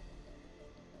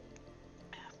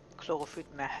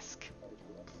 Chlorophyt Mask.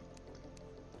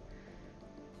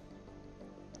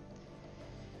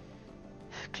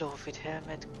 Chlorophyt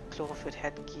Helmet, Chlorophyt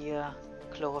Headgear,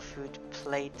 Chlorophyt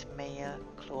Plate Mail,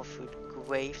 Chlorophyt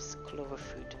Graves,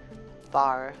 Chlorophyt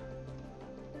Bar.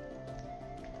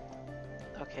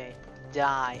 Okay,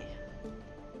 Die.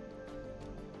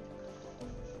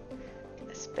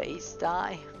 Space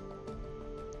Die.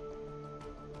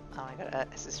 Oh mein Gott,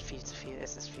 es ist viel zu viel,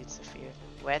 es ist viel zu viel.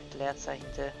 Wet,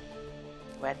 Leerzeichen,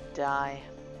 Wet Die.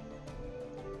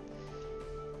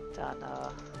 Dann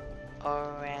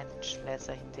Orange,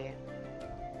 Leerzeichen D.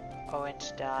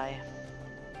 Orange Die.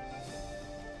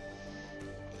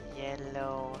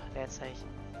 Yellow, Leerzeichen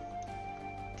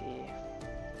D.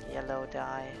 Yellow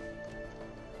Die.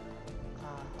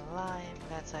 Lime,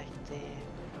 Leerzeichen D.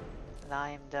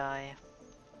 Lime Die.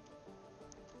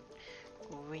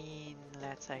 Green,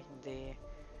 Leerzeichen D.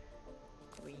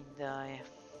 Green Die.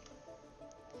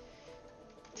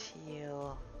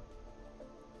 Teal.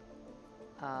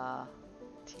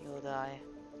 Teal Die.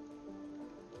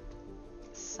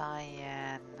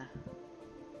 Cyan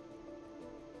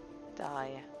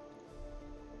Die.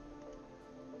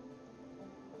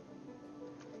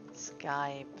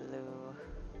 Sky Blue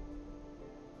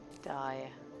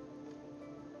Die.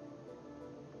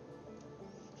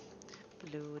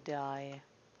 Blue Die.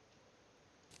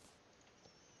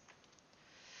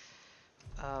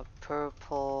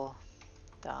 Purple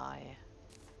Die.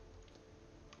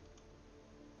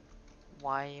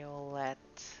 Violet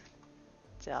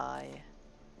Die.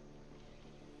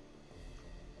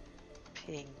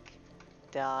 Pink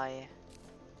Die.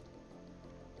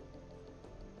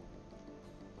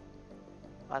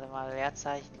 Warte mal,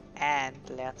 Leerzeichen and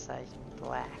Leerzeichen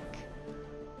black.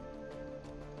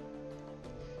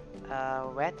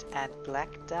 Red and black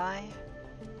Die.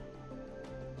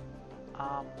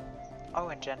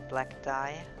 Orange and black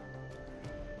Die.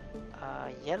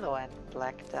 Yellow and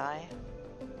black Die.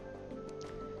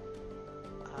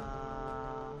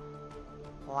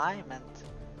 Lime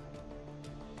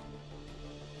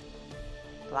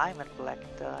and black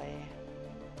Die.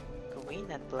 Green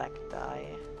and black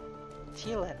Die.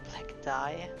 Teal and black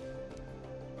Die.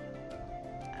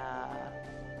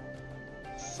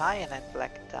 Cyan and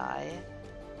black Die.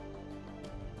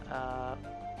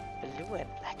 Blue and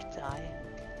black Die.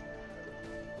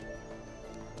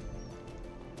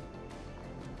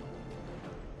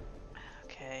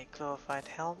 Okay, glorified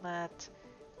helmet,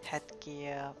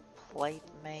 headgear, plate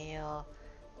mail,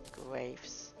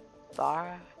 graves,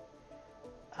 bar,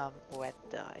 red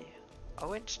dye,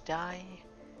 orange dye,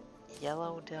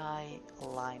 yellow dye,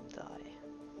 lime dye.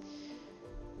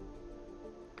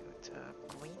 Good,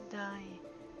 green dye,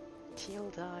 teal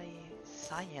dye,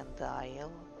 cyan dye,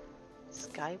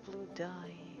 sky blue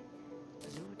dye,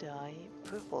 blue dye,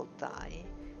 purple dye,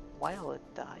 violet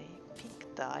dye,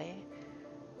 pink dye,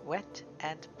 red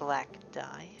and black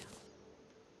dye,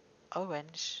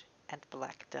 orange and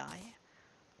black dye,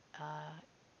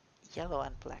 yellow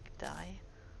and black dye,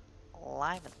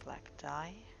 lime and black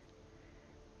dye,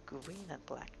 green and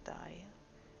black dye,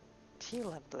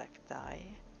 teal and black dye,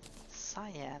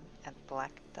 cyan and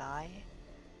black dye,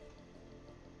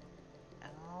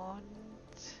 und...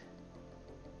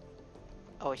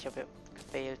 Oh, ich habe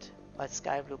gefehlt, weil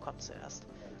Sky Blue kommt zuerst.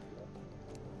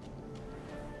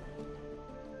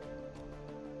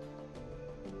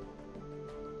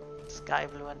 Sky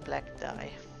Blue and Black Dye.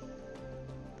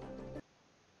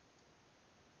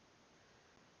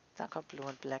 Dann kommt Blue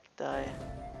and Black Dye.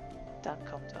 Dann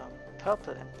kommt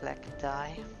Purple and Black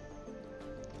Dye.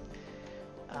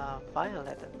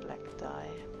 Violet and Black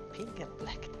Dye. Pink and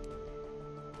Black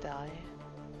Dye.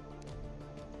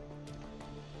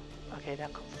 Okay,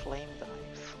 dann kommt Flame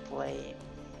Dye. Flame.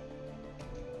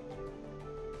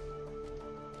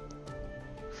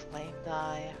 Flame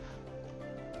Dye.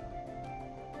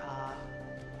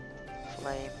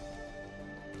 Flame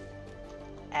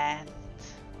and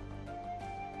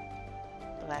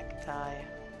black dye,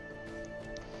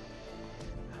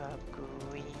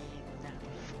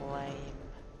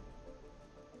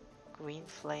 green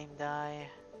flame dye,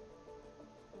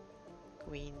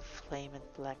 green flame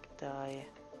and black dye,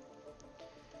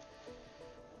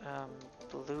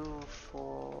 blue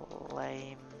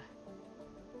flame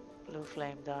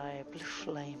dye, blue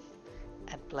flame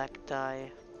and black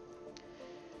dye,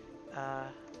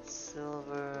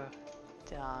 silver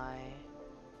dye,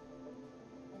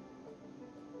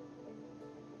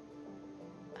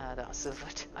 da silver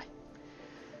dye.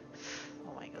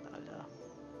 Oh mein Gott, Alter.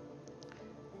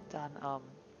 Dann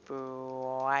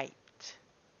bright.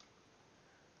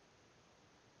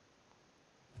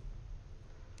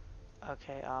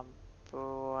 Okay,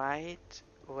 bright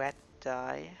red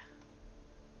dye,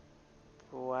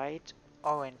 bright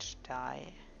orange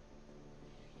dye,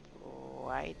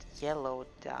 bright yellow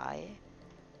dye,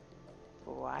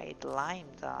 bright lime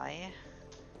dye,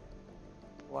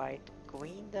 bright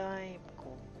green dye,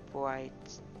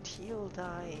 bright teal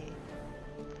dye,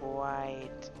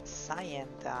 bright cyan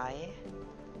dye,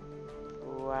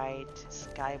 bright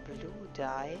sky blue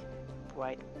dye,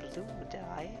 bright blue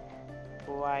dye,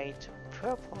 bright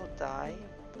purple dye,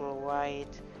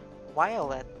 bright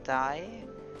violet dye,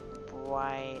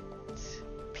 bright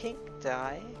pink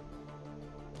dye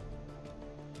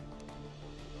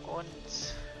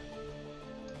und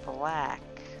black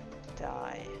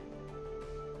dye.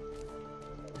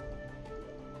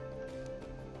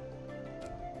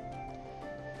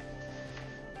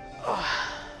 Oh,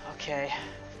 okay.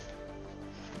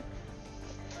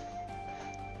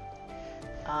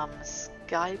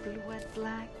 Sky blue and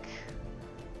black,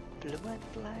 blue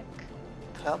and black,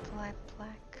 purple and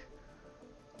black,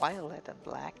 violet and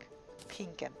black,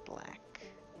 pink and black.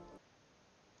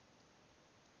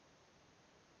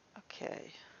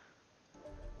 Okay.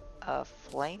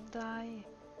 Flame dye,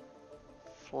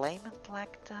 flame and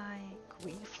black dye,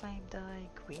 green flame dye,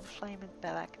 green flame and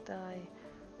black dye,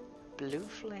 blue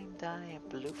flame dye,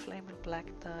 blue flame and black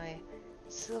dye,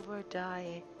 silver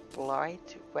dye,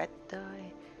 bright red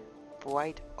dye,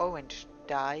 bright orange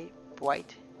dye,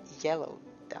 bright yellow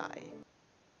dye.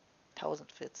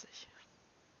 1040.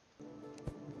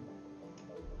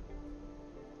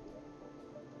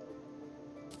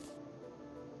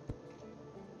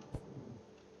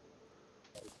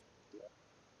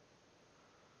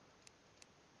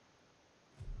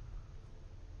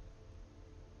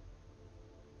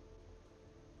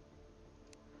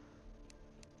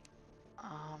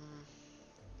 Um,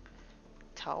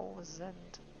 1041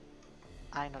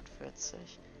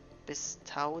 bis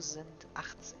 1080.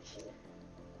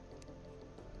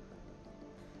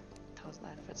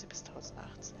 1041 bis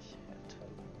 1080.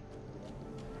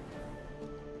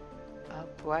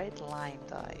 Bright lime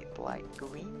dye, bright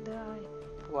green dye,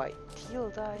 bright teal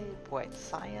dye, bright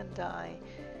cyan dye,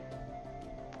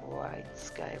 bright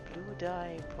sky blue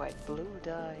dye, bright blue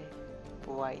dye,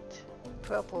 bright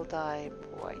purple dye,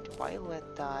 bright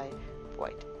violet dye,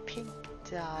 bright pink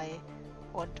dye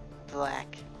und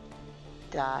black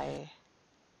dye.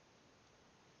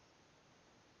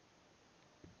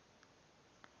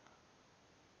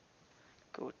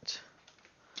 Gut.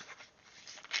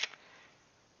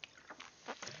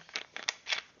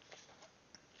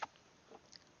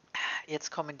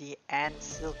 Jetzt kommen die and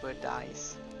silver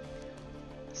dyes.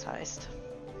 Das heißt,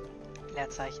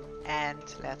 Leerzeichen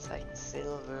and, Leerzeichen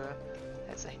silver,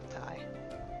 Leerzeichen dye.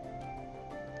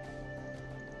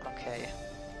 Okay.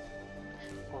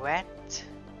 Red,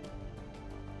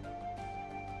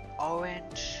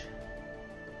 orange,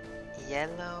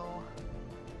 yellow,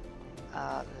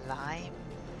 lime,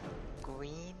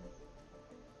 green,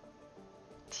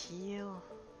 teal,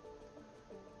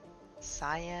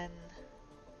 cyan,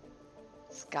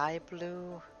 sky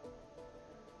blue,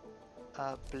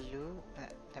 blue,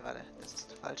 ne warte, das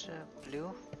ist das falsche,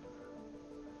 blue,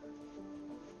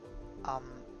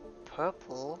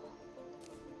 purple,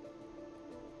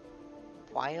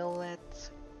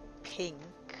 violet, pink.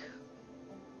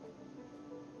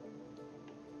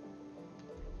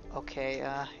 Okay,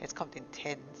 jetzt kommt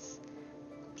intense.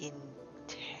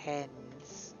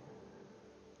 Intense.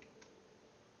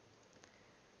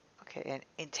 Okay, an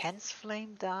intense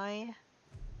flame dye.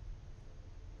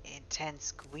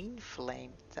 Intense green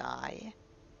flame dye.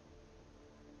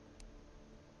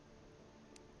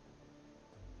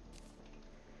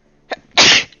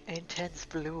 Intense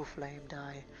blue flame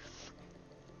dye.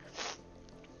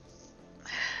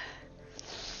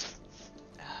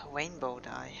 Rainbow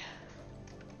dye.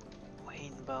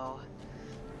 Rainbow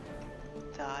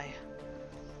dye.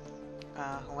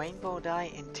 Rainbow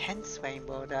dye, intense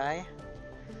rainbow dye.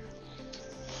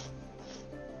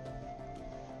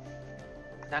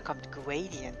 Dann kommt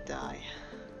Gradient dye.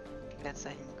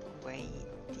 Letztendlich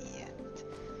Gradient.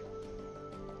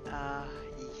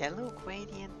 Yellow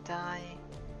gradient dye.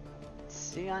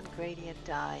 Cyan gradient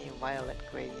dye. Violet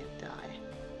gradient dye.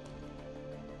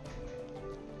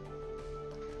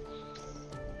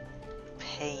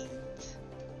 Paint.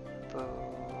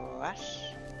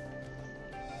 Brush.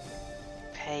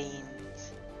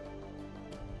 Paint.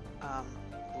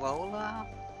 Roller.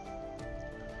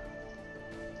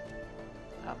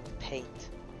 Paint.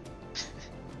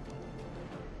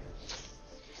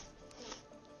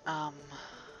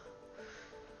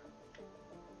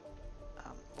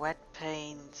 Wet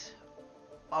paint,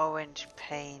 orange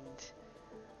paint,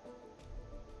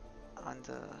 on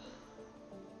the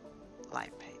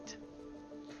line paint.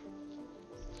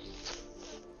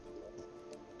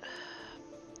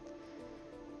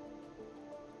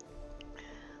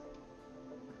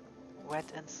 Red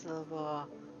and silver,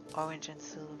 orange and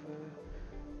silver,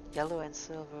 yellow and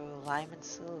silver, lime and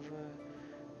silver,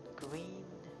 green,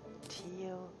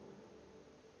 teal,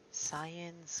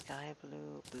 cyan, sky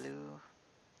blue, blue,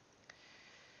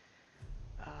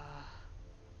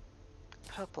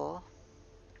 purple,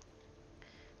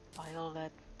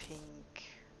 violet, pink,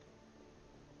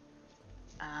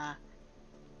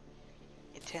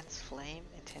 intense flame,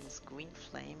 intense green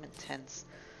flame, intense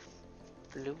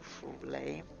blue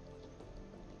flame,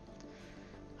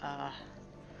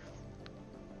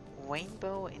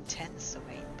 rainbow, intense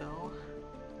rainbow,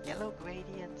 yellow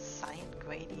gradient, cyan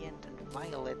gradient, and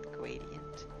violet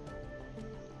gradient,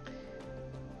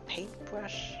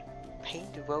 paintbrush,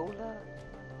 paint roller,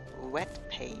 wet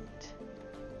paint,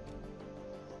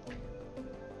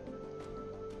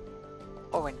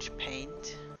 orange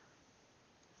paint.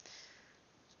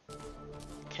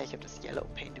 Okay, ich habe das Yellow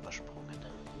Paint übersprungen.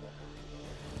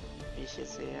 Wie ich hier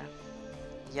sehe.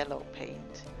 Yellow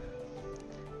Paint,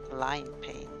 Line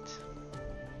Paint,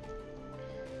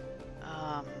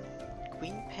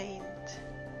 Green Paint,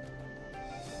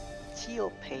 Teal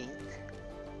Paint,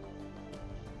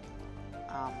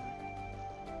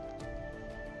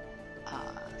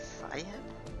 Cyan?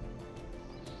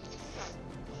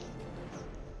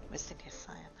 Wo ist denn hier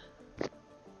Cyan?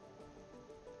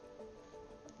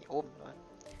 Hier oben, oder?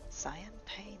 Cyan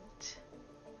Paint,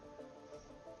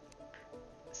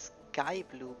 Sky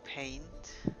Blue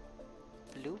Paint,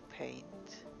 Blue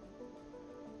Paint,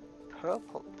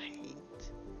 Purple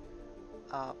Paint,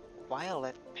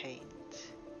 Violet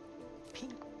Paint,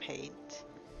 Pink Paint,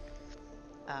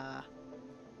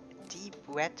 Deep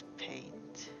Red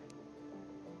Paint,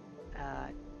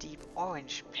 Deep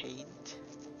Orange Paint,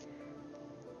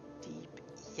 Deep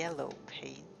Yellow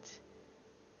Paint,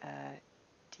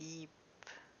 Deep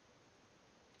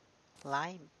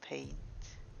Lime Paint,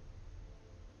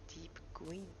 Deep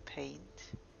Green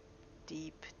Paint,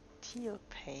 Deep Teal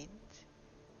Paint,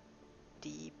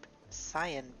 Deep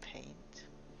Cyan Paint,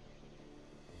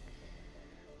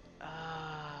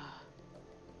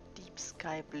 Deep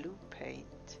Sky Blue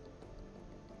Paint,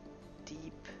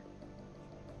 Deep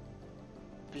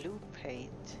Blue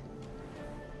Paint,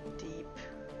 Deep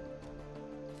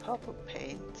Purple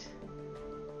Paint,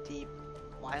 Deep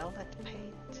Violet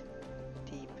Paint,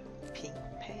 Deep Pink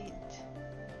Paint,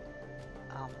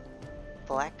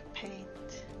 Black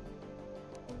Paint,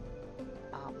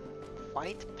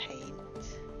 White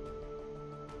Paint,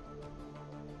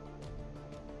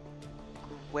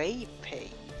 Gray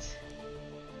Paint,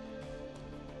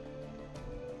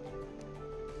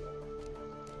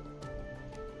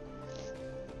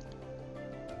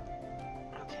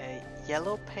 okay,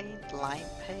 Yellow Paint, Lime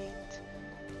Paint,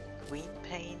 Green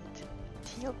Paint,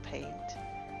 Teal Paint,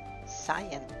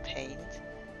 Cyan Paint,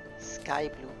 Sky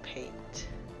Blue Paint.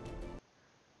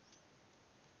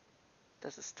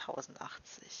 Das ist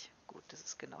 1080. Gut, das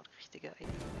ist genau die richtige ID.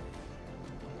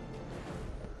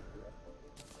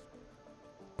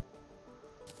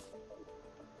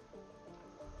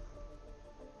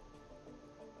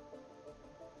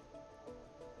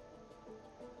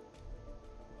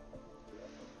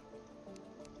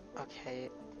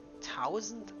 Okay,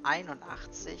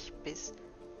 1081 bis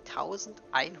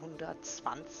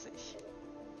 1120.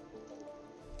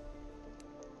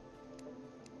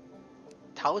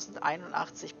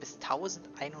 1081 bis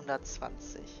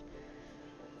 1120.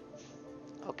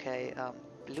 Okay,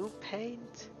 Blue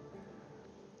Paint,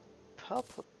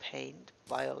 Purple Paint,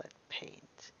 Violet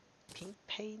Paint, Pink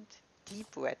Paint,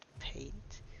 Deep Red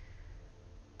Paint,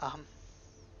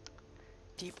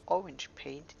 Deep Orange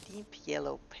Paint, Deep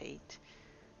Yellow Paint,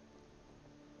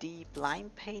 Deep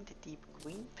Lime Paint, Deep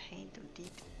Green Paint und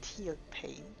Deep Teal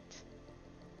Paint.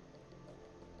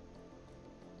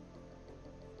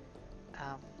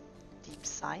 Deep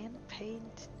Cyan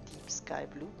Paint, Deep Sky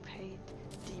Blue Paint,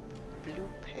 Deep Blue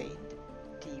Paint,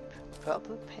 Deep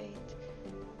Purple Paint,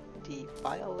 Deep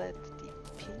Violet,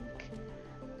 Deep Pink,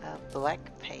 Black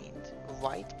Paint,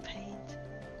 White Paint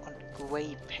und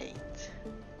Gray Paint.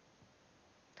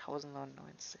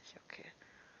 1099, okay.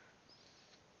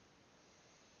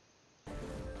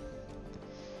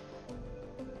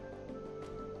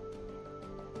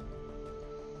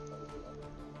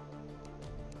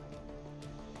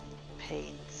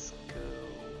 Paints go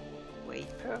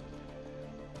Vapor.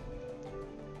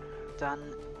 Dann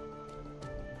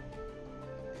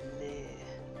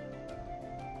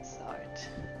seit.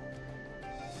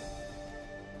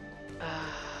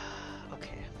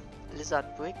 Okay.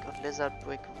 Lizard Brick und Lizard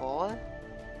Brick Wall.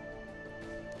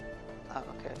 Ah,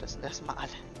 okay, das sind erstmal alle.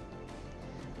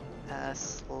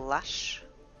 Slush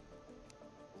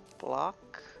Block.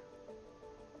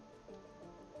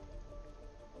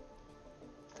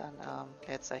 Dann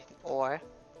Leerzeichen Ore.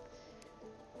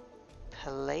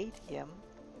 Palladium.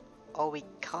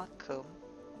 Orichalcum.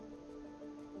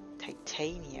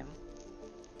 Titanium.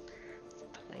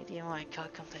 Palladium,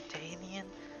 Orichalcum, Titanium.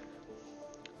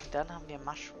 Und dann haben wir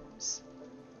Mushrooms.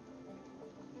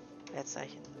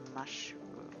 Leerzeichen Mushroom.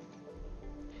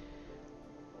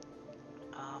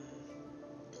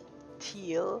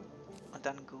 Teal und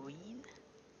dann Green.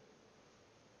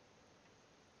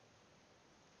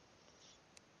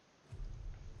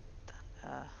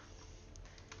 Dann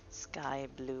Sky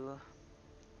Blue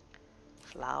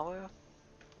Flower.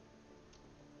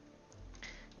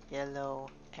 Yellow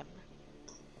M.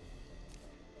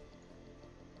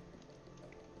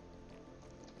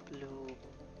 Blue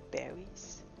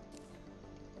Berries.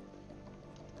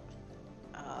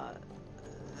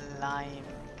 Lime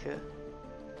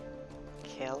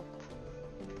Kelp.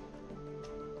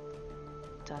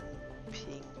 Dann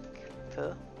Pink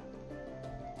P.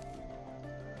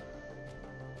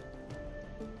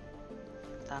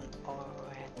 Dann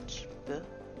Orange B.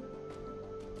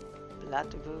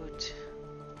 Bloodroot.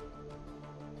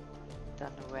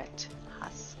 Dann Red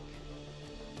Husk.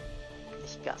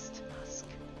 Nicht Gast, Husk.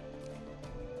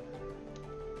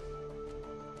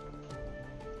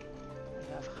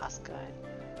 Ich einfach Husk ein.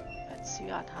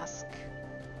 Cyan Husk.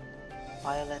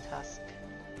 Violet Husk.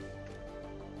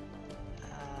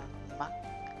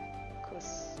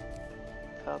 Marcus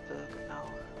Purple, genau.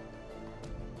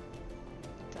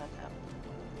 Dann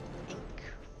Ink.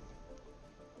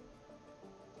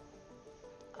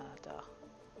 Da.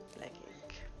 Black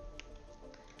Ink.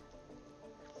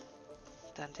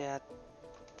 Dann der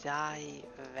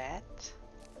Dye-Wet.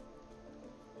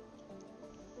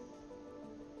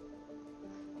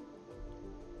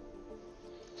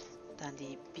 Dann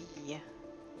die Bee.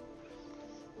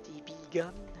 Die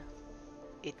Begun.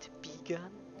 It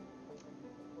Begun.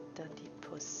 Dann die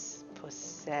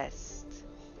Possessed.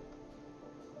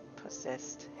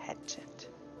 Possessed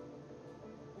Hatchet.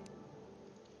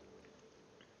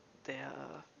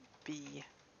 Der Bee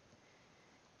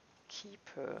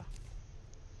Keeper.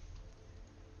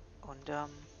 Und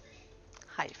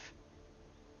Hive.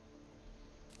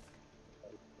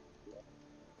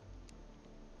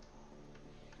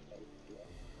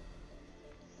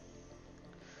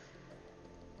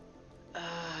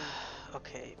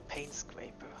 Okay, Paint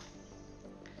Scraper.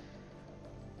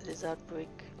 Lizard Brick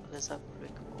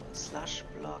Wall, Slush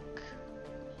Block,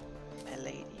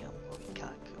 Palladium,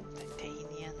 Orichalcum,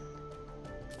 Titanium,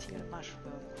 Teal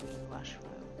Mushroom, Green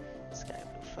Mushroom, Sky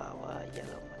Blue Flower,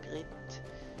 Yellow Magritte,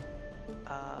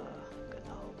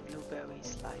 genau, Blueberry,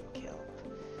 Slime Kelp,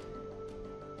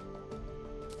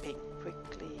 Pink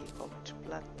Prickly, Orange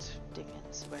Blood,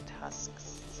 Dingens, Red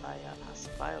Husks, Cyan Husk,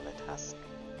 Violet Husk,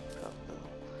 Purple,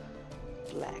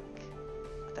 Black,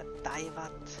 und dann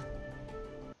Daivat.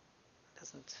 Das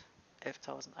sind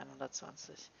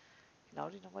 11.120. Genau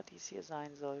die Nummer, die es hier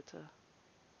sein sollte.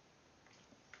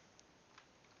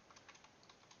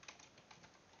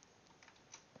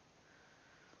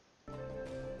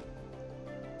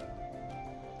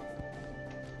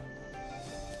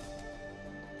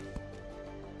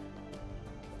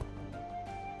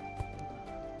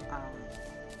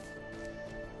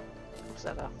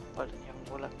 Upsala, wollte nicht auf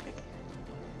den Roller klicken.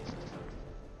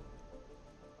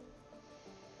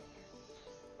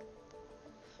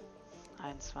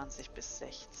 Bis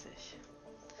 60.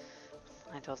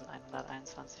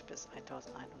 1121 bis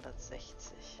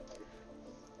 1160.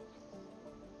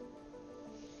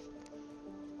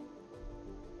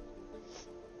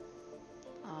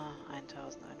 Ah,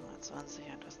 1120,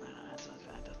 1121,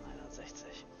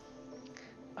 1160.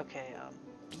 Okay,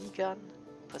 Begun,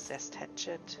 Possessed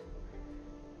Hatchet,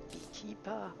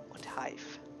 Beekeeper und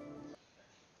Hive.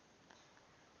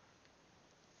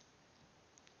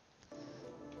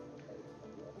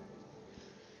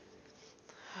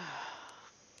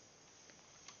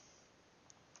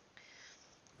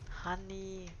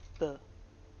 Honey B.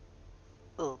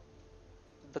 O.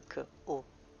 Beke O.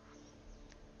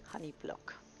 Honey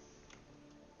Block.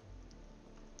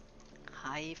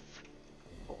 Hive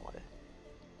Wall.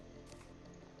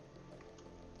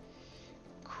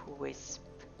 Crisp.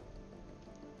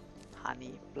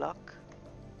 Honey Block.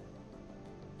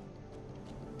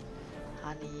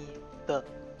 Honey B.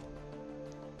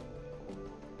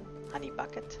 Honey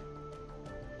Bucket.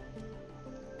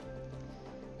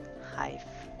 Hive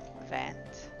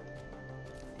Vent.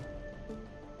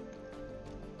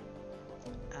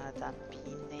 Dann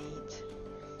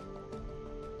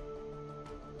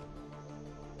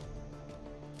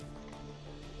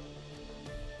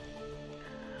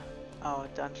Oh,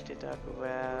 dann steht da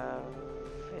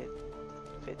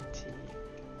Gravity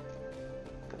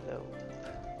Globe.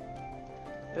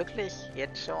 Wirklich?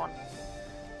 Jetzt schon?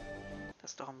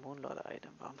 Das ist doch ein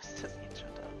Monat-Item. Warum ist das jetzt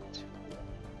schon da?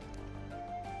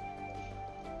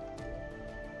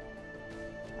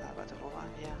 Ah, warte, wo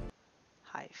waren wir?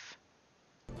 Hive.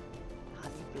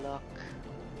 Honeyblock.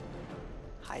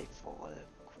 Hive Wall.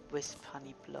 Wisp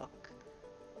Honeyblock.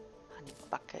 Honey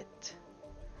Bucket.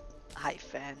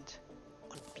 Hive Ant.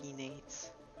 Und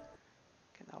Beanates.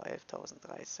 Genau,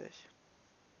 11.030.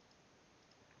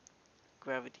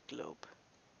 Gravity Globe.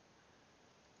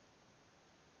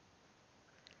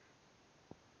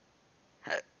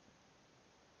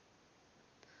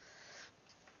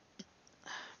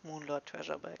 Moonlord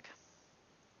Treasure Bag.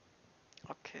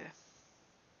 Okay.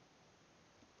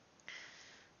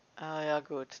 Ja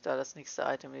gut, da das nächste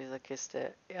Item in dieser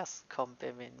Kiste erst kommt,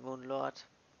 wenn wir den Moonlord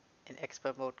in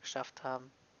Expert Mode geschafft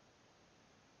haben.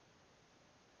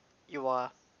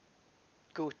 Joa.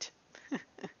 Gut.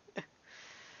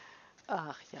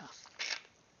 Ach ja.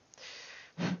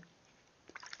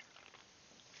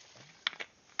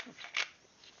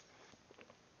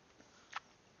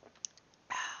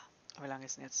 Wie lange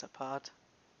ist denn jetzt der Part?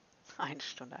 1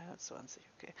 Stunde 21,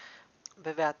 okay.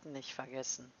 Bewerten nicht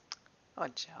vergessen.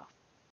 Und ciao.